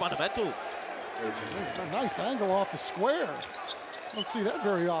 Good fundamentals. A nice angle off the square. Don't see that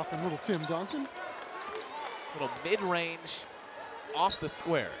very often, little Tim Duncan. Little mid-range off the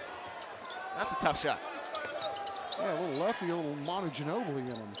square. That's a tough shot. Yeah, a little lefty, a little Manu Ginobili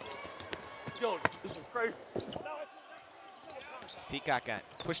in him. Yo, this is crazy. Peacock got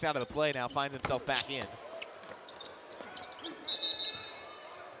pushed out of the play now, finds himself back in.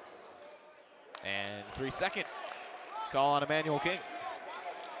 And 3-second call on Emmanuel King.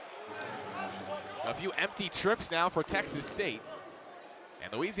 A few empty trips now for Texas State.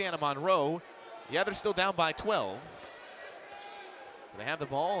 And Louisiana Monroe, yeah, they're still down by 12. They have the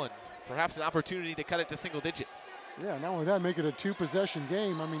ball and perhaps an opportunity to cut it to single digits. Yeah, not only that, make it a 2-possession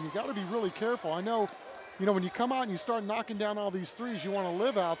game. I mean, you got to be really careful. I know, you know, when you come out and you start knocking down all these threes, you want to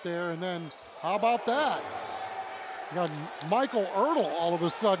live out there, and then how about that? You got Michael Ertl all of a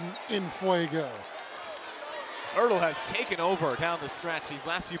sudden in fuego. Ertl has taken over down the stretch these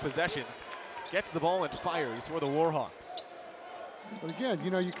last few possessions. Gets the ball and fires for the Warhawks. But again,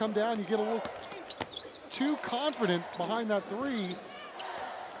 you know, you come down, you get a little too confident behind that three,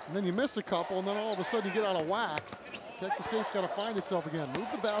 and then you miss a couple, and then all of a sudden you get out of whack. Texas State's got to find itself again. Move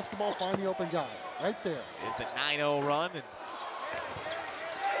the basketball, find the open guy. Right there. Is the 9-0 run, and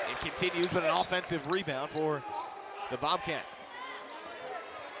it continues with an offensive rebound for the Bobcats.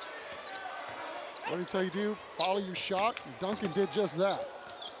 What did he tell you to do? Follow your shot. And Duncan did just that.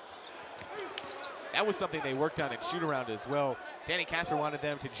 That was something they worked on in shoot-around as well. Danny Casper wanted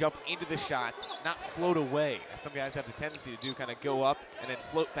them to jump into the shot, not float away, as some guys have the tendency to do, kind of go up and then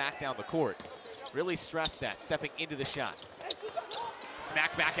float back down the court. Really stressed that, stepping into the shot.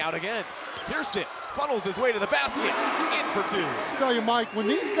 Smack back out again. Pearson funnels his way to the basket, in for two. I'll tell you, Mike, when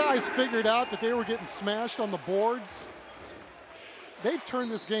these guys figured out that they were getting smashed on the boards, they've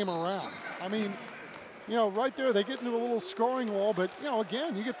turned this game around. I mean, you know, right there, they get into a little scoring wall, but, you know,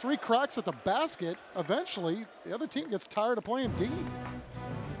 again, you get 3 cracks at the basket, eventually the other team gets tired of playing deep.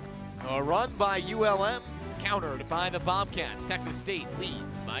 A run by ULM, countered by the Bobcats. Texas State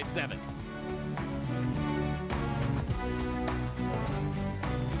leads by 7.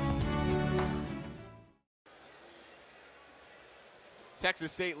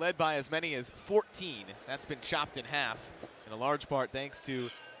 Texas State led by as many as 14. That's been chopped in half, in a large part thanks to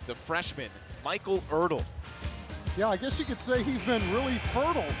the freshman, Michael Ertl. Yeah, I guess you could say he's been really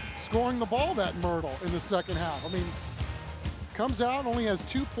fertile scoring the ball, that Myrtle, in the second half. I mean, comes out, only has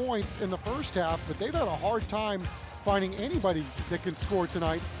 2 points in the first half, but they've had a hard time finding anybody that can score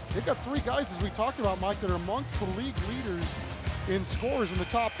tonight. They've got 3 guys, as we talked about, Mike, that are amongst the league leaders in scores in the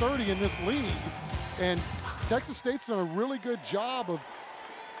top 30 in this league. And Texas State's done a really good job of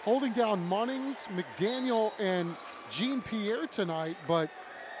holding down Munnings, McDaniel, and Jean-Pierre tonight, but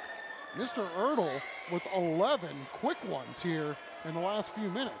Mr. Ertl with 11 quick ones here in the last few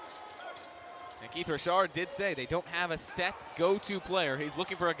minutes. And Keith Richard did say they don't have a set go-to player. He's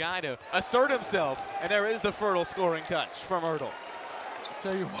looking for a guy to assert himself, and there is the fertile scoring touch from Ertl. I'll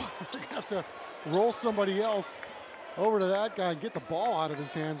tell you what, we're going to have to roll somebody else over to that guy and get the ball out of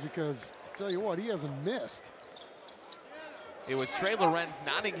his hands, because I'll tell you what, he hasn't missed. It was Trey Lorenz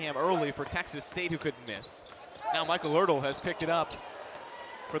Nottingham early for Texas State who couldn't miss. Now Michael Ertl has picked it up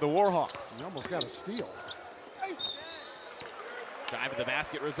for the Warhawks. He almost got a steal. Drive to the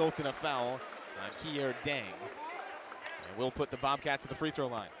basket results in a foul on Kier Dang. And we'll put the Bobcats at the free throw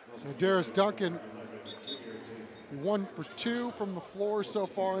line. So Darius Duncan, 1 for 2 from the floor so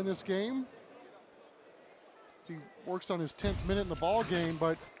far in this game. As he works on his 10th minute in the ball game,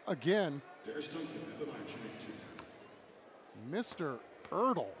 but again, Mr.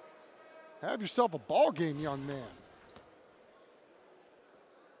 Ertl, have yourself a ball game, young man.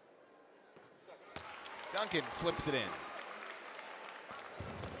 Duncan flips it in.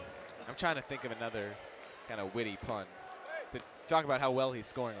 I'm trying to think of another kind of witty pun to talk about how well he's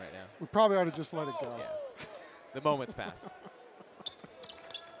scoring right now. We probably ought to just let it go. Yeah, the moment's passed.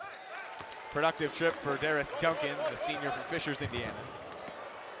 Productive trip for Darius Duncan, the senior from Fishers, Indiana.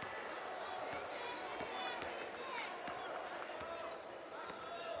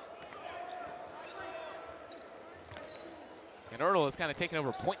 And Ertl has kind of taken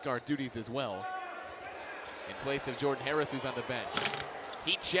over point guard duties as well, in place of Jordan Harris, who's on the bench.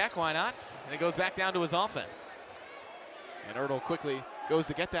 Heat check, why not? And it goes back down to his offense. And Ertl quickly goes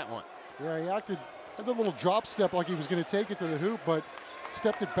to get that one. Yeah, he had the little drop step like he was going to take it to the hoop, but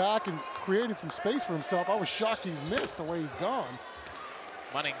stepped it back and created some space for himself. I was shocked he's missed the way he's gone.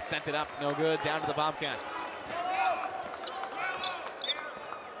 Munning sent it up, no good, down to the Bobcats.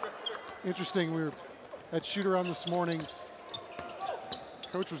 Interesting, we were at shoot-around this morning.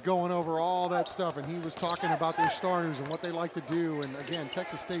 Coach was going over all that stuff, and he was talking about their starters and what they like to do. And again,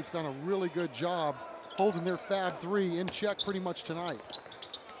 Texas State's done a really good job holding their Fab 3 in check pretty much tonight.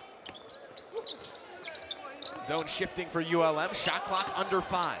 Zone shifting for ULM, shot clock under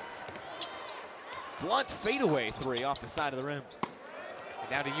 5. Blunt fadeaway 3 off the side of the rim.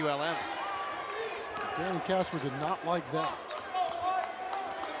 And now to ULM. Danny Casper did not like that.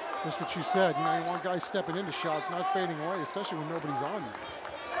 Just what you said, you know, you want guys stepping into shots, not fading away, especially when nobody's on you.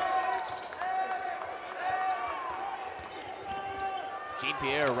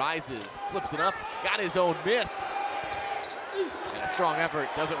 Jean-Pierre rises, flips it up, got his own miss. And a strong effort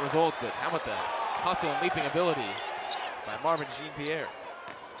doesn't result, but how about the hustle and leaping ability by Marvin Jean-Pierre.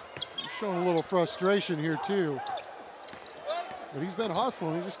 He's showing a little frustration here too. But he's been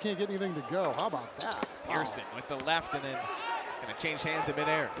hustling, he just can't get anything to go. How about that? Pearson with the left and then gonna change hands in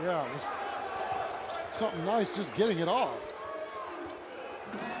midair. Yeah, it was something nice just getting it off.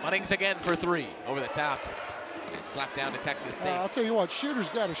 Munnings again for 3 over the top. And slapped down to Texas State. I'll tell you what, shooter's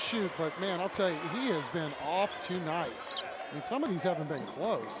got to shoot, but man, I'll tell you, he has been off tonight. I mean, some of these haven't been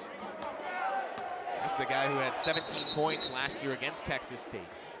close. This is the guy who had 17 points last year against Texas State.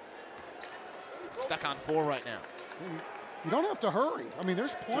 Stuck on 4 right now. You don't have to hurry. I mean,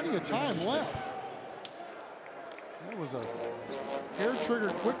 there's plenty of time left. That was a hair trigger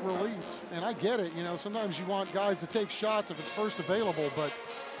quick release, and I get it. You know, sometimes you want guys to take shots if it's first available, but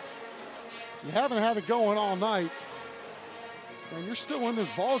you haven't had it going all night, and you're still in this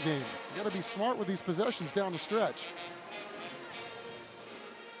ball game. You got to be smart with these possessions down the stretch.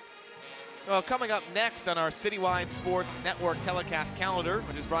 Well, coming up next on our CityWide Sports Network telecast calendar,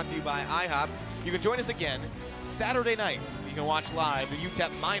 which is brought to you by IHOP, you can join us again Saturday night. You can watch live the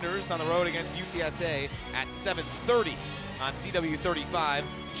UTEP Miners on the road against UTSA at 7:30 on CW35.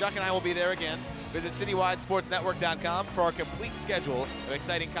 Chuck and I will be there again. Visit CityWideSportsNetwork.com for our complete schedule of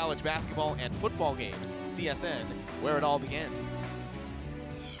exciting college basketball and football games. CSN, where it all begins.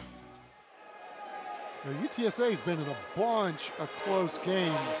 Now, UTSA has been in a bunch of close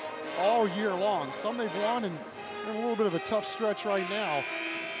games all year long. Some they've won, and they're in a little bit of a tough stretch right now.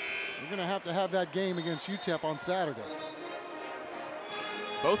 We're going to have that game against UTEP on Saturday.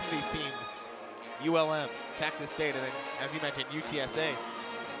 Both of these teams, ULM, Texas State, and then, as you mentioned, UTSA,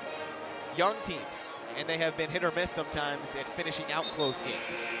 young teams, and they have been hit or miss sometimes at finishing out close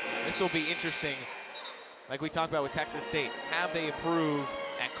games. This will be interesting, like we talked about with Texas State. Have they improved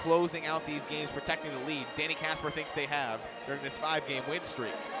at closing out these games, protecting the leads? Danny Casper thinks they have during this 5-game win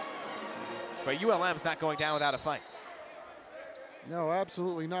streak. But ULM's not going down without a fight. No,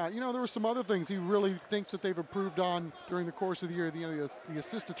 absolutely not. You know, there were some other things he really thinks that they've improved on during the course of the year. The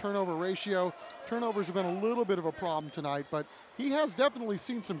assist-to-turnover ratio. Turnovers have been a little bit of a problem tonight, but he has definitely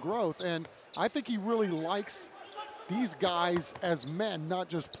seen some growth, and I think he really likes these guys as men, not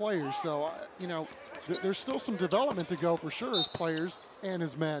just players. So, you know, there's still some development to go for sure as players and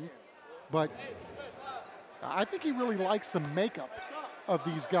as men, but I think he really likes the makeup of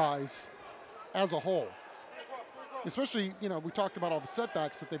these guys as a whole. Especially, you know, we talked about all the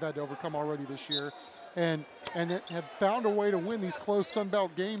setbacks that they've had to overcome already this year, and have found a way to win these close Sun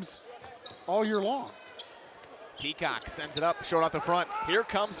Belt games all year long. Peacock sends it up, short off the front. Here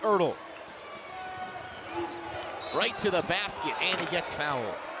comes Ertl. Right to the basket, and he gets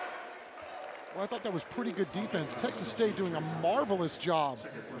fouled. Well, I thought that was pretty good defense. Texas State doing a marvelous job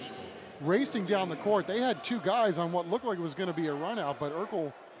racing down the court. They had two guys on what looked like it was going to be a run out, but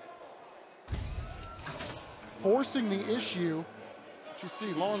Ertl forcing the issue. You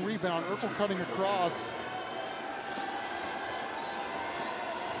see, long rebound, Ertl cutting across.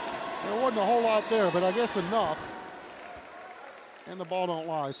 There wasn't a whole lot there, but I guess enough. And the ball don't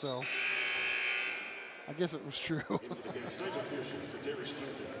lie, so I guess it was true.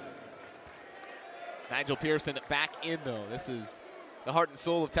 Nigel Pearson back in, though. This is the heart and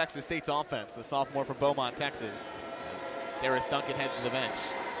soul of Texas State's offense, the sophomore from Beaumont, Texas, as Darius Duncan heads to the bench.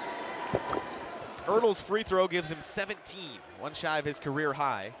 Ertl's free throw gives him 17, one shy of his career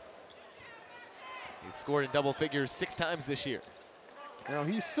high. He's scored in double figures 6 times this year. Now,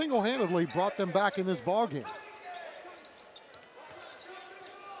 he single-handedly brought them back in this ballgame.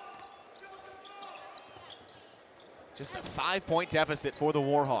 Just a 5-point deficit for the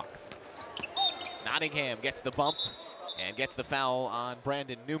Warhawks. Nottingham gets the bump and gets the foul on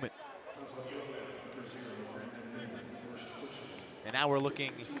Brandon Newman. And now we're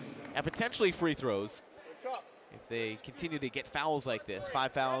looking at potentially free throws if they continue to get fouls like this.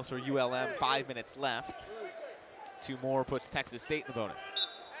 5 fouls for ULM, 5 minutes left. 2 more puts Texas State in the bonus.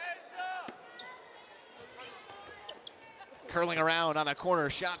 Curling around on a corner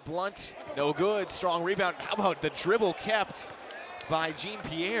shot, blunt, no good. Strong rebound. How about the dribble kept by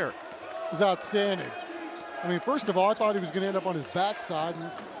Jean-Pierre? It was outstanding. I mean, first of all, I thought he was going to end up on his backside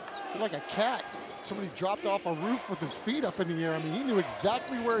and like a cat. Somebody dropped off a roof with his feet up in the air. I mean, he knew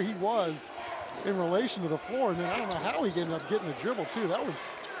exactly where he was in relation to the floor, and then I don't know how he ended up getting the dribble, too. That was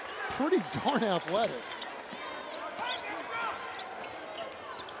pretty darn athletic.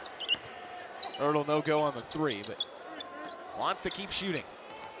 Ertl no go on the 3, but wants to keep shooting.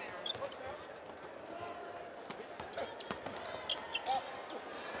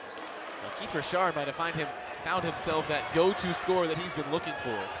 Now, Keith Richard might have found himself that go-to score that he's been looking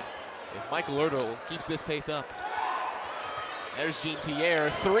for. If Michael Ertl keeps this pace up. There's Jean-Pierre,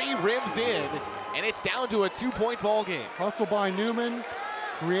 3 rims in, and it's down to a 2-point ball game. Hustle by Newman,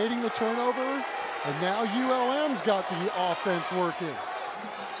 creating the turnover, and now ULM's got the offense working.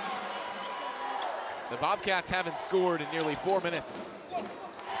 The Bobcats haven't scored in nearly 4 minutes.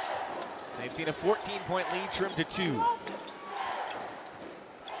 They've seen a 14-point lead trimmed to 2. You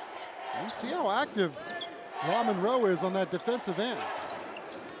see how active Rob Monroe is on that defensive end.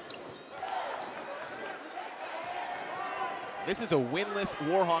 This is a winless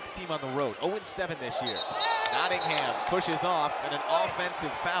Warhawks team on the road, 0-7 this year. Nottingham pushes off, and an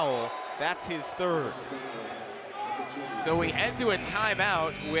offensive foul. That's his 3rd. So we head to a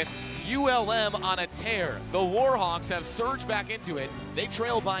timeout with ULM on a tear. The Warhawks have surged back into it. They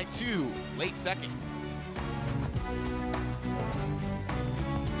trail by 2, late second.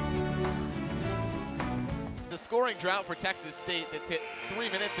 The scoring drought for Texas State that's hit 3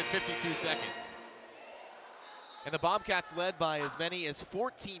 minutes and 52 seconds. And the Bobcats led by as many as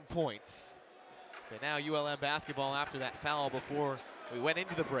 14 points. But now ULM basketball after that foul before we went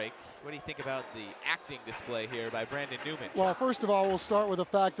into the break. What do you think about the acting display here by Brandon Newman? Well, first of all, we'll start with the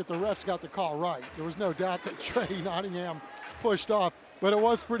fact that the refs got the call right. There was no doubt that Trey Nottingham pushed off, but it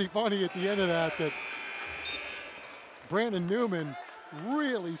was pretty funny at the end of that Brandon Newman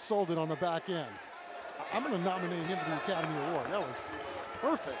really sold it on the back end. I'm going to nominate him for the Academy Award. That was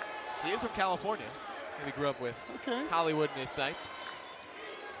perfect. He is from California. He grew up with Hollywood in his sights.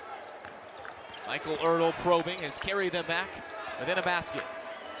 Michael Ertl probing has carried them back within a basket.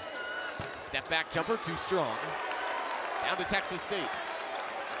 Step back jumper, too strong. Down to Texas State.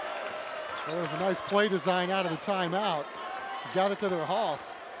 Well, there was a nice play design out of the timeout. Got it to their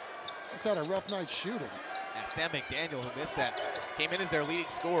Hoss. Just had a rough night shooting. Yeah, Sam McDaniel, who missed that, came in as their leading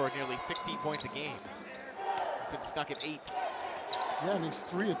scorer, nearly 16 points a game. He's been stuck at 8. Yeah, and he's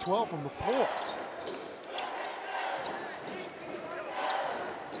 3 of 12 from the floor.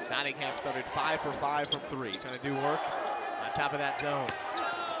 Nottingham started 5 for 5 from 3, trying to do work on top of that zone.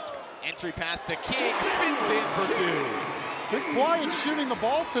 Entry pass to King, spins in for 2. Been quiet shooting the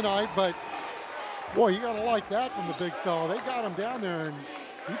ball tonight, but boy, you gotta like that from the big fella. They got him down there, and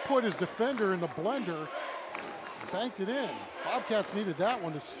he put his defender in the blender, banked it in. Bobcats needed that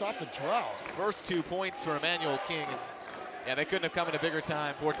one to stop the drought. First 2 points for Emmanuel King. Yeah, they couldn't have come at a bigger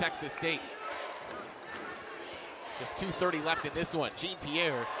time for Texas State. Just 2:30 left in this one.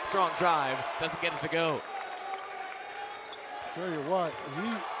 Jean-Pierre, strong drive, doesn't get it to go. Tell you what,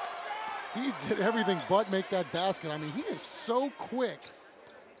 he did everything but make that basket. I mean, he is so quick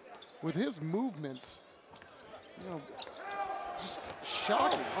with his movements. You know, just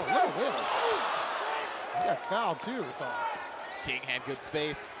shocking. Oh, look at this. He got fouled too, I thought. King had good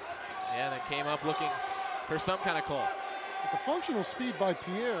space. Yeah, then came up looking for some kind of call. But the functional speed by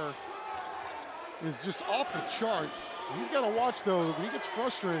Pierre is just off the charts. He's got to watch, though. When he gets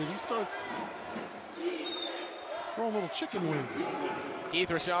frustrated, he starts throwing little chicken wings.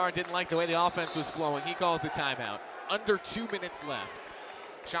 Keith Richard didn't like the way the offense was flowing. He calls the timeout. Under 2 minutes left.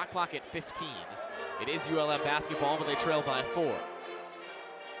 Shot clock at 15. It is ULM basketball, but they trail by 4.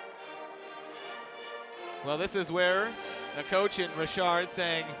 Well, this is where the coach and Richard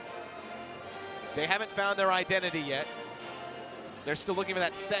saying they haven't found their identity yet. They're still looking for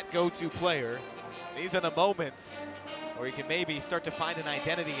that set go-to player. These are the moments where you can maybe start to find an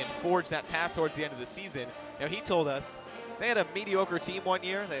identity and forge that path towards the end of the season. You know, he told us they had a mediocre team one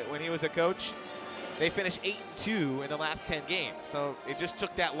year when he was a coach. They finished 8-2 in the last 10 games. So it just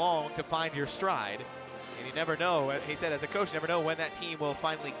took that long to find your stride. And you never know, he said as a coach, you never know when that team will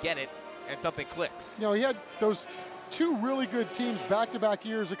finally get it and something clicks. You know, he had those 2 really good teams back-to-back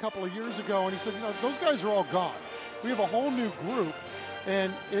years a couple of years ago, and he said, you know, those guys are all gone. We have a whole new group.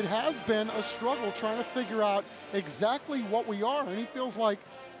 And it has been a struggle trying to figure out exactly what we are. And he feels like,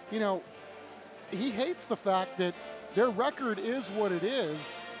 you know, he hates the fact that their record is what it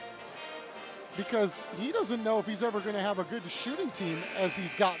is because he doesn't know if he's ever going to have a good shooting team as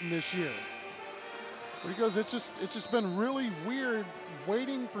he's gotten this year. But he goes, it's just been really weird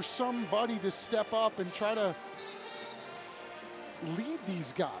waiting for somebody to step up and try to lead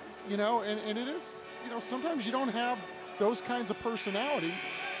these guys, you know, and it is, you know, sometimes you don't have those kinds of personalities,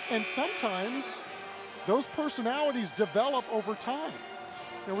 and sometimes those personalities develop over time.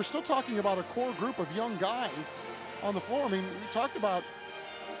 You know, we're still talking about a core group of young guys on the floor. I mean, we talked about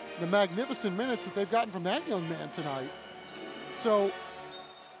the magnificent minutes that they've gotten from that young man tonight. So,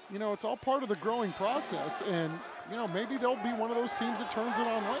 you know, it's all part of the growing process, and, you know, maybe they'll be one of those teams that turns it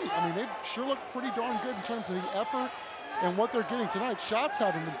on late. I mean, they sure look pretty darn good in terms of the effort and what they're getting tonight. Shots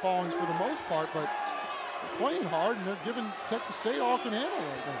haven't been falling for the most part, but playing hard, and they're giving Texas State all can handle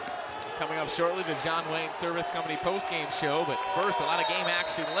right now. Coming up shortly, the John Wayne Service Company post-game show, but first, a lot of game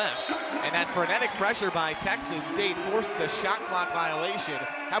action left. And that frenetic pressure by Texas State forced the shot clock violation.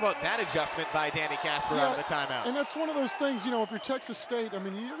 How about that adjustment by Danny Casper out of the timeout? And that's one of those things, you know, if you're Texas State, I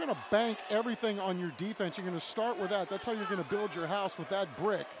mean, you're going to bank everything on your defense. You're going to start with that. That's how you're going to build your house, with that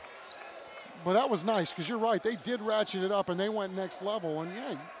brick. But that was nice, because you're right. They did ratchet it up, and they went next level. And,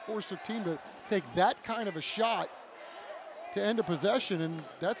 yeah, you force a team to take that kind of a shot to end a possession, and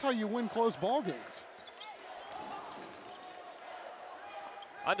that's how you win close ball games.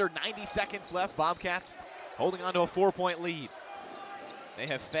 Under 90 seconds left, Bobcats holding on to a 4-point lead. They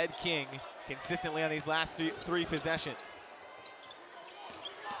have fed King consistently on these last three possessions.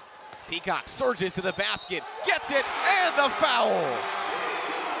 Peacock surges to the basket, gets it, and the foul.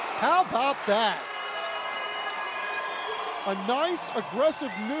 How about that? A nice,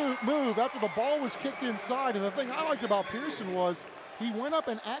 aggressive move after the ball was kicked inside. And the thing I liked about Pearson was he went up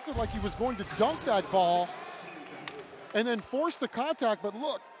and acted like he was going to dunk that ball and then force the contact. But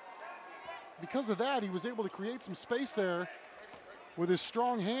look, because of that, he was able to create some space there with his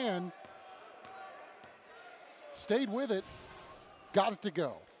strong hand. Stayed with it, got it to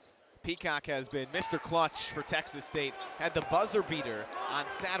go. Peacock has been Mr. Clutch for Texas State. Had the buzzer beater on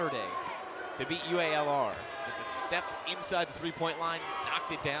Saturday to beat UALR. Just a step inside the three-point line,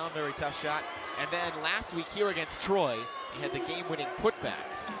 knocked it down, very tough shot. And then last week here against Troy, he had the game-winning putback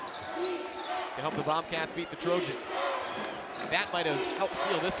to help the Bobcats beat the Trojans. That might have helped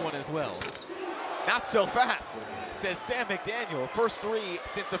seal this one as well. Not so fast, says Sam McDaniel. First three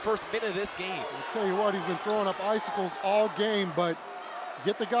since the first minute of this game. I'll tell you what, he's been throwing up icicles all game, but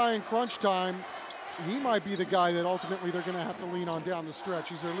get the guy in crunch time, he might be the guy that ultimately they're going to have to lean on down the stretch.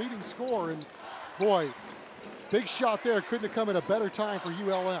 He's their leading scorer, and boy, big shot there. Couldn't have come at a better time for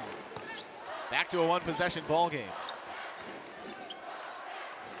ULM. Back to a one-possession ball game.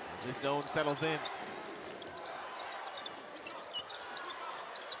 As this zone settles in.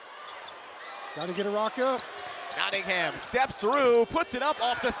 Got to get a rock up. Nottingham steps through, puts it up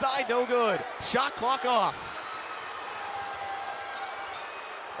off the side, no good. Shot clock off.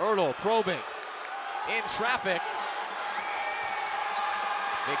 Ertl probing in traffic.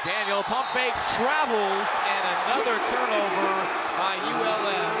 McDaniel pump fakes, travels, and another turnover by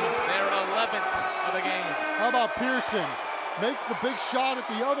ULM. Their 11th of the game. How about Pearson? Makes the big shot at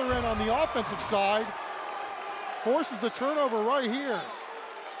the other end on the offensive side. Forces the turnover right here.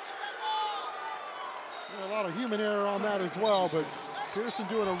 A lot of human error on that as well, but Pearson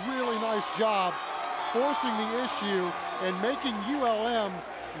doing a really nice job forcing the issue and making ULM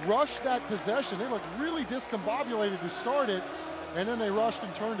rush that possession. They looked really discombobulated to start it, and then they rushed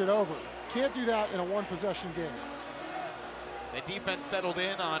and turned it over. Can't do that in a one-possession game. The defense settled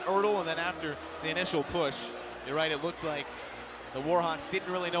in on Ertl, and then after the initial push, you're right, it looked like the Warhawks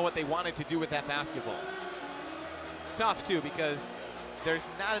didn't really know what they wanted to do with that basketball. Tough, too, because there's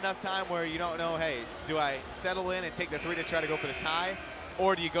not enough time where you don't know, hey, do I settle in and take the three to try to go for the tie,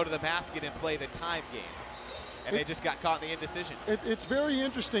 or do you go to the basket and play the time game? And they just got caught in the indecision. It's very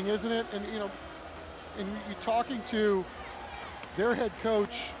interesting, isn't it? And, you know, and you're talking to their head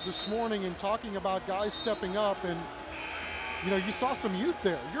coach this morning and talking about guys stepping up, and, you know, you saw some youth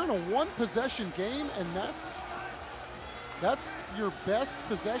there. You're in a one-possession game, and that's your best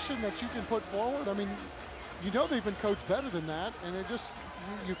possession that you can put forward. I mean, you know they've been coached better than that, and it just,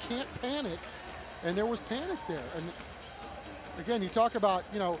 you can't panic, and there was panic there. And again, you talk about,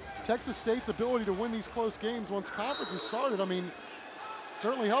 you know, Texas State's ability to win these close games once conference has started. I mean, it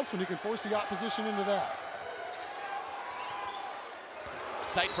certainly helps when you can force the opposition into that.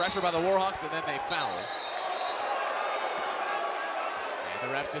 Tight pressure by the Warhawks, and then they foul. And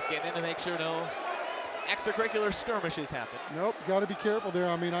the refs just getting in to make sure no extracurricular skirmishes happen. Nope, got to be careful there.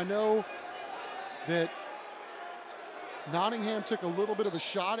 I mean, I know that Nottingham took a little bit of a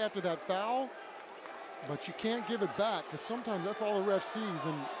shot after that foul, but you can't give it back because sometimes that's all the ref sees,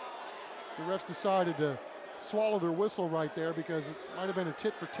 and the refs decided to swallow their whistle right there because it might have been a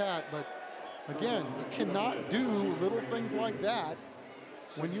tit for tat. But again, you cannot do little things like that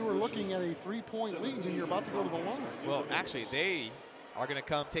when you are looking at a three-point lead and you're about to go to the line. Well, actually, they are going to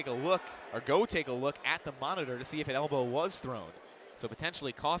come take a look, or go take a look at the monitor to see if an elbow was thrown. So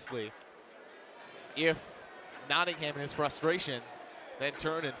potentially costly if Nottingham, in his frustration, then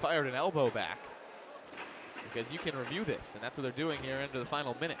turned and fired an elbow back. Because you can review this, and that's what they're doing here into the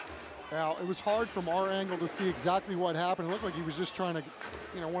final minute. Now, it was hard from our angle to see exactly what happened. It looked like he was just trying to,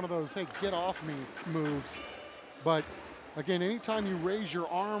 you know, one of those, hey, get off me moves. But again, anytime you raise your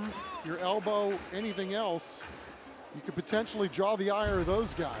arm, your elbow, anything else, you could potentially draw the ire of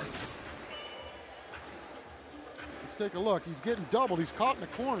those guys. Let's take a look. He's getting doubled. He's caught in the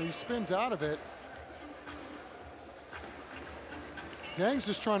corner. He spins out of it. Dang's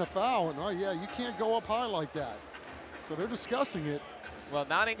just trying to foul, and oh yeah, you can't go up high like that. So they're discussing it. Well,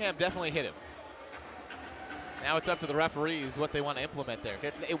 Nottingham definitely hit him. Now it's up to the referees what they want to implement there.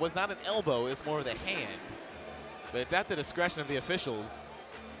 It was not an elbow, it's more of the hand. But it's at the discretion of the officials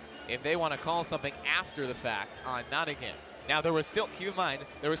if they want to call something after the fact on Nottingham. Now there was still, keep in mind,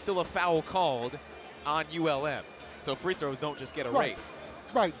 there was still a foul called on ULM. So free throws don't just get erased.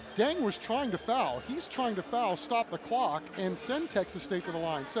 Right, Dang was trying to foul. He's trying to foul, stop the clock, and send Texas State to the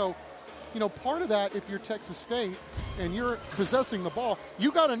line. So you know, part of that, if you're Texas State and you're possessing the ball,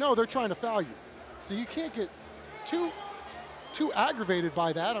 you got to know they're trying to foul you. So you can't get too aggravated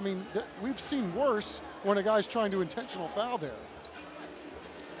by that. I mean, we've seen worse when a guy's trying to intentional foul there.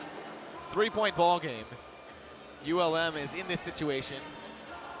 3-point ball game. ULM is in this situation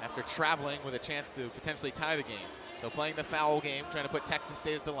after traveling with a chance to potentially tie the game. So playing the foul game, trying to put Texas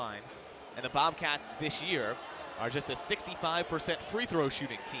State at the line. And the Bobcats this year are just a 65% free throw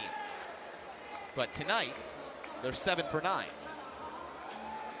shooting team. But tonight, they're 7 for 9.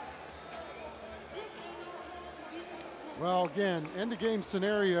 Well, again, end-of-game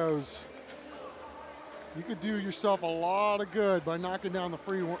scenarios, you could do yourself a lot of good by knocking down the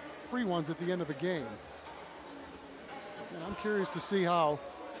free ones at the end of the game. And I'm curious to see how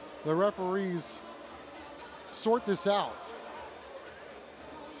the referees sort this out.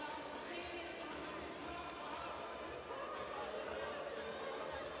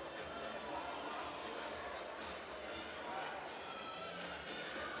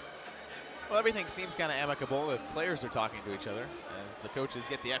 Well, everything seems kind of amicable. The players are talking to each other as the coaches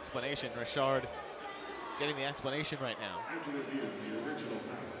get the explanation. Richard getting the explanation right now. After review, the original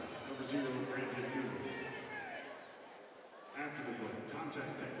foul, number 0, Brandon Newman. After the play,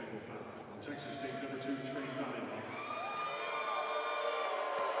 contact technical foul on Texas State number 2, Trey Nottingham.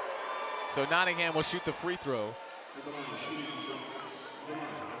 So Nottingham will shoot the free throw. At the line, shooting the line,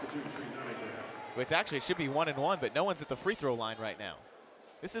 number 2, Trey Nottingham. Which actually it should be 1 and 1, but no one's at the free throw line right now.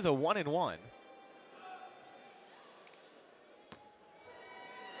 This is a 1 and 1.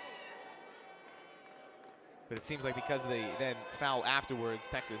 But it seems like because they then foul afterwards,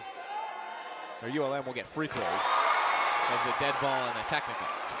 Texas, or ULM will get free throws as the dead ball and a technical.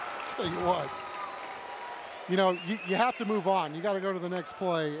 Tell you what, you know, you have to move on. You got to go to the next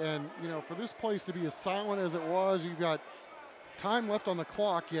play. And, you know, for this place to be as silent as it was, you've got time left on the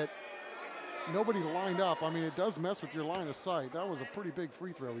clock, yet nobody lined up. I mean, it does mess with your line of sight. That was a pretty big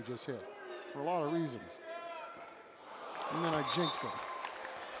free throw he just hit for a lot of reasons. And then I jinxed him.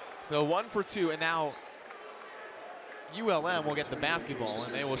 So 1 for 2, and now ULM will get the basketball,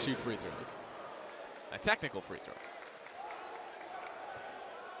 and they will shoot free throws. A technical free throw.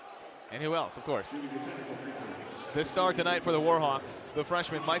 And who else, of course? The star tonight for the Warhawks, the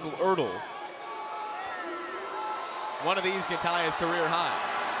freshman Michael Ertl. One of these can tie his career high.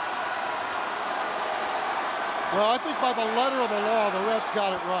 Well, I think by the letter of the law, the refs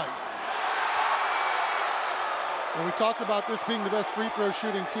got it right. And we talked about this being the best free throw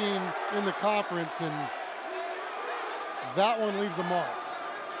shooting team in the conference, and that one leaves a mark.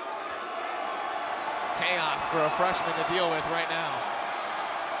 Chaos for a freshman to deal with right now.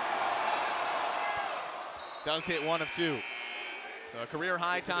 Does hit 1 of 2. So a career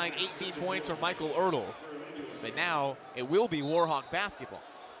high tying 18 points for Michael Ertl. But now it will be Warhawk basketball.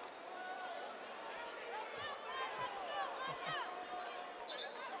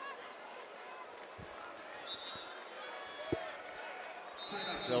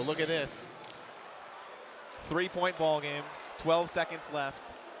 So look at this. 3-point ball game, 12 seconds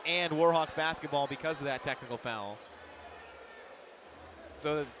left, and Warhawks basketball because of that technical foul.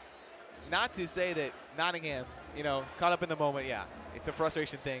 So not to say that Nottingham, you know, caught up in the moment, yeah, it's a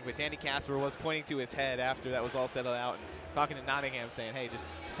frustration thing, but Danny Casper was pointing to his head after that was all settled out and talking to Nottingham saying, hey,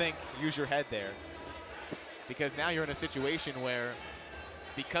 just think, use your head there. Because now you're in a situation where,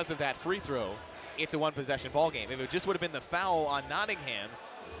 because of that free throw, it's a one-possession ball game. If it just would have been the foul on Nottingham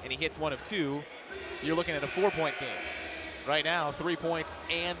and he hits 1 of 2, you're looking at a 4-point game. Right now, 3 points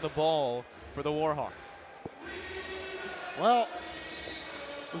and the ball for the Warhawks. Well,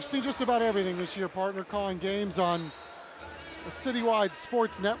 we've seen just about everything this year, partner, calling games on the CityWide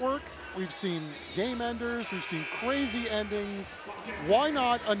Sports Network. We've seen game enders. We've seen crazy endings. Why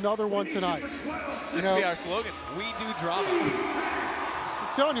not another one tonight? This should be our slogan. We do drama.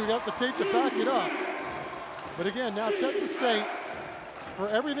 I'm telling you, we got the tape to back it up. But again, now Texas State, for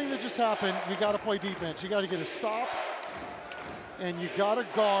everything that just happened, you got to play defense. You got to get a stop, and you got to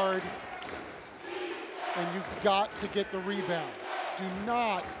guard, and you got to get the rebound. Do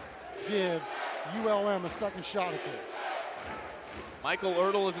not give ULM a second shot at this. Michael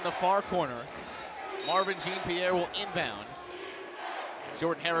Ertl is in the far corner. Marvin Jean-Pierre will inbound.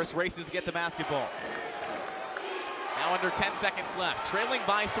 Jordan Harris races to get the basketball. Now under 10 seconds left, trailing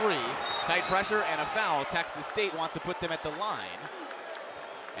by 3. Tight pressure and a foul. Texas State wants to put them at the line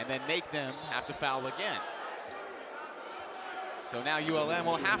and then make them have to foul again. So now ULM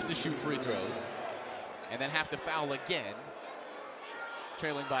will have to shoot free throws and then have to foul again,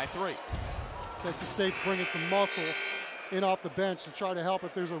 trailing by 3. Texas State's bringing some muscle in off the bench to try to help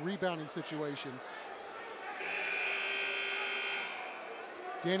if there's a rebounding situation.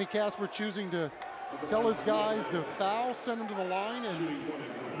 Danny Casper choosing to tell his guys to foul, send them to the line, and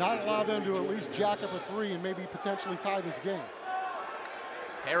not allow them to at least jack up a three and maybe potentially tie this game.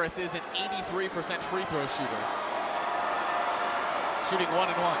 Harris is an 83% free throw shooter. Shooting 1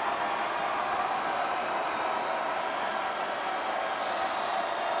 and 1.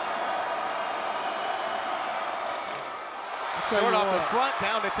 Short off the front,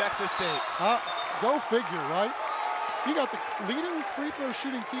 down to Texas State. Go figure, right? You got the leading free throw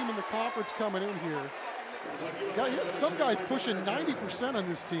shooting team in the conference coming in here. You had some guys pushing 90% on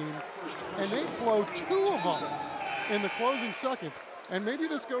this team, and they blow 2 of them in the closing seconds. And maybe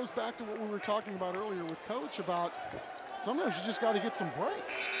this goes back to what we were talking about earlier with Coach about sometimes you just got to get some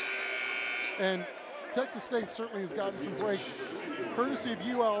breaks. And Texas State certainly has gotten some breaks, courtesy of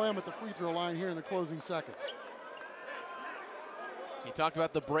ULM at the free throw line here in the closing seconds. He talked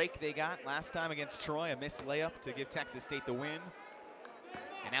about the break they got last time against Troy, a missed layup to give Texas State the win.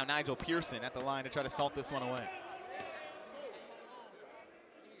 And now Nigel Pearson at the line to try to salt this one away.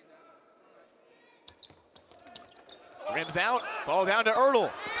 Rims out, ball down to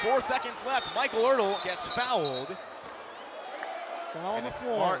Ertl. 4 seconds left, Michael Ertl gets fouled. And a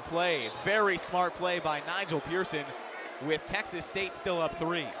smart play, very smart play by Nigel Pearson with Texas State still up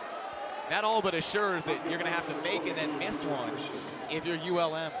 3. That all but assures that you're gonna have to make and then miss one if you're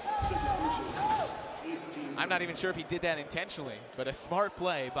ULM. I'm not even sure if he did that intentionally, but a smart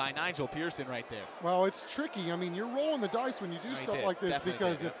play by Nigel Pearson right there. Well, it's tricky. I mean, you're rolling the dice when you do stuff like this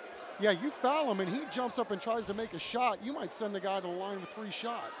because if you foul him and he jumps up and tries to make a shot, you might send the guy to the line with 3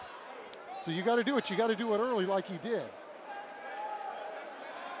 shots. So you got to do it. You got to do it early like he did.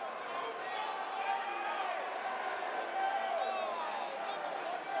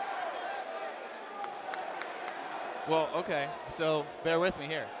 Well, okay, so bear with me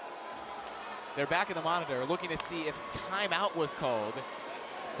here. They're back in the monitor looking to see if timeout was called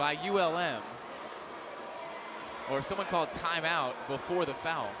by ULM or if someone called timeout before the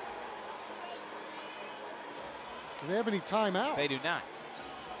foul. Do they have any timeouts? They do not.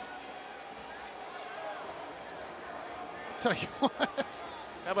 Tell you what,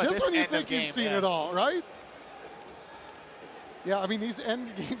 How about just when you think game, you've seen it all, right? Yeah, I mean, these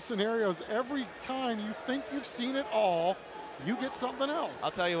end game scenarios, every time you think you've seen it all, you get something else.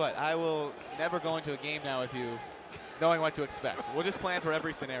 I'll tell you what, I will never go into a game now with you knowing what to expect. We'll just plan for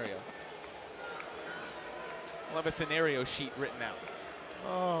every scenario. We'll have a scenario sheet written out.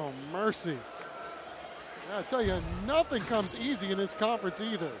 Oh, mercy. I tell you, nothing comes easy in this conference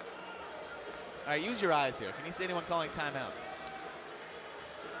either. All right, use your eyes here. Can you see anyone calling timeout?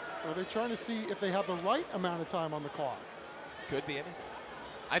 Are they trying to see if they have the right amount of time on the clock? Could be anything.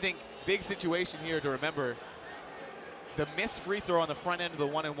 I think big situation here to remember, the missed free throw on the front end of the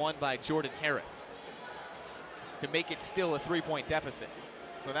 1-and-1 by Jordan Harris to make it still a 3-point deficit.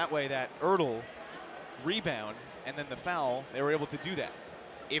 So that way that Ertl rebound and then the foul, they were able to do that.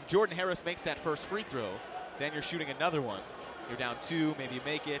 If Jordan Harris makes that first free throw, then you're shooting another one. You're down 2, maybe you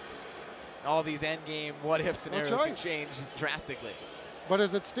make it. All these end game what-if scenarios can change drastically. But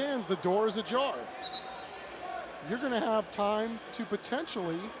as it stands, the door is ajar. You're going to have time to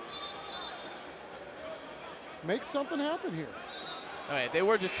potentially make something happen here. All right, they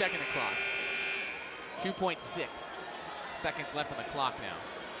were just checking the clock. 2.6 seconds left on the clock now.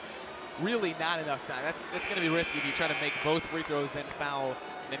 Really not enough time. That's going to be risky if you try to make both free throws, then foul, and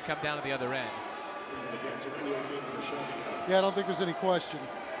then come down to the other end. Yeah, I don't think there's any question.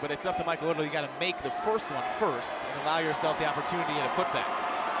 But it's up to Michael Ertl. You got to make the first one first and allow yourself the opportunity at a putback.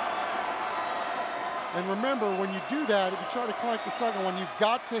 And remember, when you do that, if you try to clank the second one, you've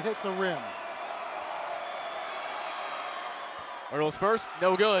got to hit the rim. Ertl's first,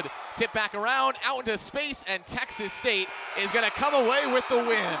 no good. Tip back around, out into space, and Texas State is going to come away with the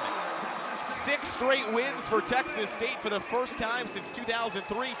win. 6 straight wins for Texas State for the first time since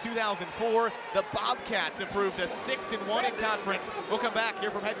 2003-2004. The Bobcats improved to 6-1 in conference. We'll come back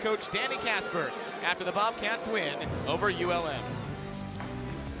here from head coach Danny Casper after the Bobcats win over ULM.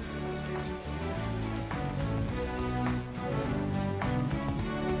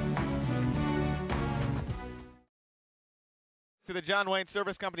 To the John Wayne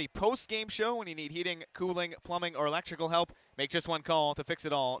Service Company post-game show. When you need heating, cooling, plumbing, or electrical help, make just one call to fix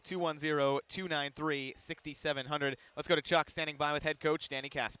it all. 210-293-6700. Let's go to Chuck, standing by with head coach Danny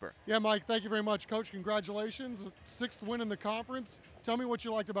Casper. Yeah, Mike, thank you very much. Coach, congratulations. 6th win in the conference. Tell me what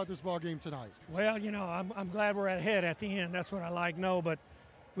you liked about this ball game tonight. Well, you know, I'm glad we're ahead at the end. That's what I like. No, but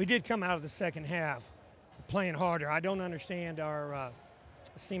we did come out of the second half playing harder. I don't understand it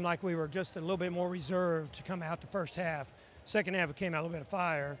seemed like we were just a little bit more reserved to come out the first half. Second half, it came out a little bit of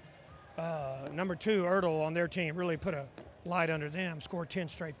fire. Number 2, Ertl on their team really put a light under them, scored 10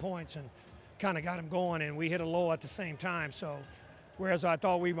 straight points, and kind of got them going, and we hit a low at the same time. So whereas I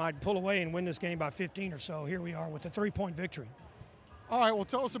thought we might pull away and win this game by 15 or so, here we are with a 3-point victory. All right, well,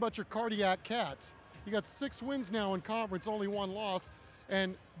 tell us about your Cardiac Cats. You got 6 wins now in conference, only 1 loss,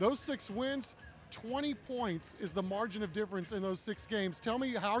 and those 6 wins, 20 points is the margin of difference in those 6 games. Tell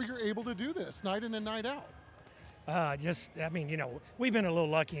me how you're able to do this night in and night out. I mean, you know, we've been a little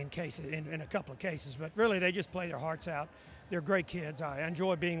lucky in a couple of cases, but really they just play their hearts out. They're great kids. I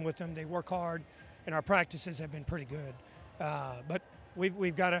enjoy being with them. They work hard, and our practices have been pretty good. But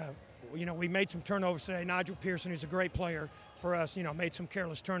we've got to, you know, we made some turnovers today. Nigel Pearson, who's a great player for us, you know, made some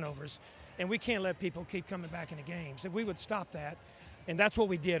careless turnovers, and we can't let people keep coming back into games. If we would stop that, and that's what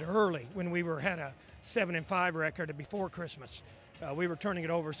we did early when we had a 7-5 record before Christmas. We were turning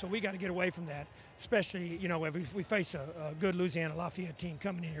it over, so we got to get away from that, especially, you know, if we face a good Louisiana Lafayette team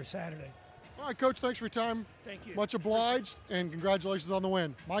coming in here Saturday. All right, Coach, thanks for your time. Thank you. Much obliged, and congratulations on the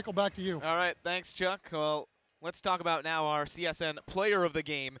win. Michael, back to you. All right, thanks, Chuck. Well, let's talk about now our CSN player of the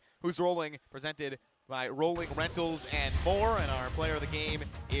game, who's rolling, presented by Rolling Rentals and More, and our player of the game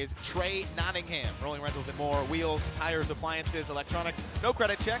is Trey Nottingham. Rolling Rentals and More, wheels, tires, appliances, electronics, no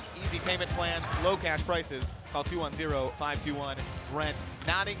credit check, easy payment plans, low cash prices. Call 210-521-BRENT.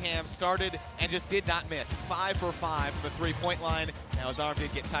 Nottingham started and just did not miss. 5 for 5 from the three-point line. Now his arm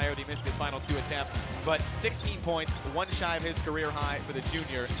did get tired. He missed his final 2 attempts, but 16 points, 1 shy of his career high for the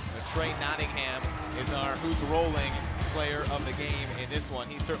junior. Trey Nottingham is our who's rolling player of the game in this one.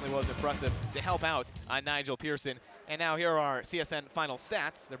 He certainly was impressive to help out on Nigel Pearson. And now here are our CSN final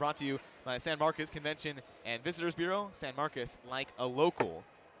stats. They're brought to you by San Marcos Convention and Visitors Bureau. San Marcos, like a local.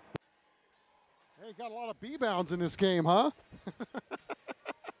 Hey, got a lot of B-bounds in this game, huh?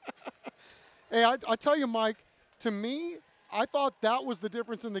 Hey, I tell you, Mike, to me, I thought that was the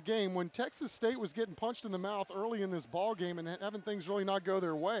difference in the game. When Texas State was getting punched in the mouth early in this ball game and having things really not go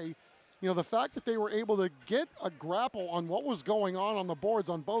their way, you know, the fact that they were able to get a grapple on what was going on the boards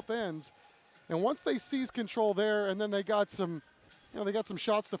on both ends, and once they seized control there, and then they got some, you know, they got some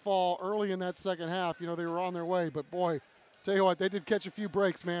shots to fall early in that second half. You know, they were on their way, but boy, tell you what, they did catch a few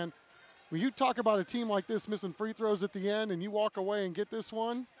breaks, man. When you talk about a team like this missing free throws at the end and you walk away and get this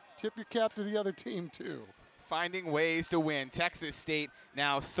one, tip your cap to the other team too. Finding ways to win. Texas State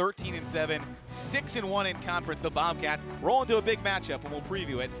now 13-7, 6-1 in conference. The Bobcats roll into a big matchup, and we'll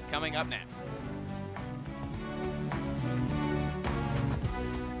preview it coming up next.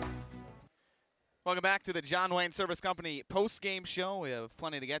 Welcome back to the John Wayne Service Company post-game show. We have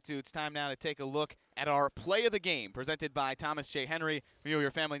plenty to get to. It's time now to take a look at our play of the game, presented by Thomas J. Henry. If you or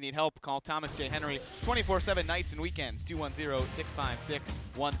your family need help, call Thomas J. Henry 24/7 nights and weekends,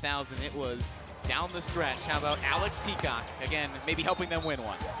 210-656-1000. It was down the stretch. How about Alex Peacock, again, maybe helping them win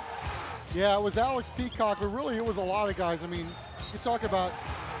one? Yeah, it was Alex Peacock, but really it was a lot of guys. I mean, you talk about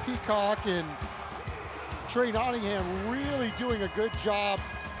Peacock and Trey Nottingham really doing a good job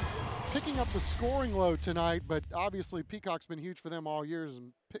picking up the scoring load tonight, but obviously Peacock's been huge for them all year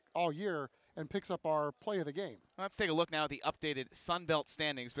and picks up our play of the game. Let's take a look now at the updated Sun Belt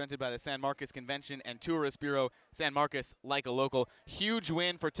standings presented by the San Marcos Convention and Tourist Bureau. San Marcos, like a local. Huge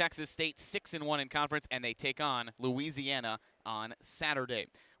win for Texas State, 6-1 in conference, and they take on Louisiana on Saturday.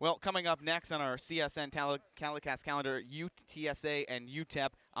 Well, coming up next on our CSN telecast calendar, UTSA and UTEP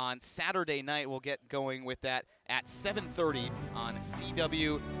on Saturday night. We'll get going with that at 7:30 on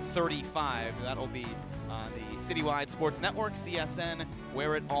CW 35. That'll be on the CityWide Sports Network, CSN,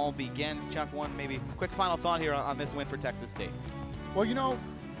 where it all begins. Chuck, one maybe quick final thought here on this win for Texas State. Well, you know,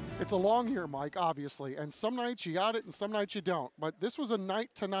 it's a long year, Mike, obviously, and some nights you got it and some nights you don't. But this was a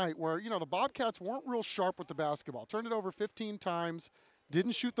night tonight where, you know, the Bobcats weren't real sharp with the basketball. Turned it over 15 times,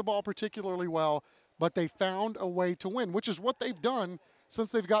 didn't shoot the ball particularly well, but they found a way to win, which is what they've done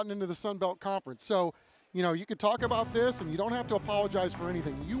since they've gotten into the Sun Belt Conference. So, you know, you could talk about this and you don't have to apologize for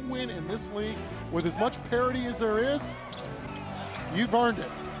anything. You win in this league with as much parity as there is, you've earned it.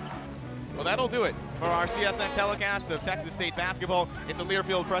 Well, that'll do it for our CSN telecast of Texas State basketball. It's a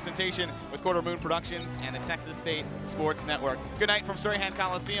Learfield presentation with Quarter Moon Productions and the Texas State Sports Network. Good night from Strahan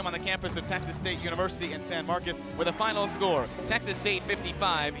Coliseum on the campus of Texas State University in San Marcos with a final score. Texas State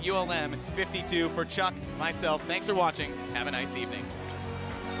 55, ULM 52. For Chuck, myself, thanks for watching. Have a nice evening.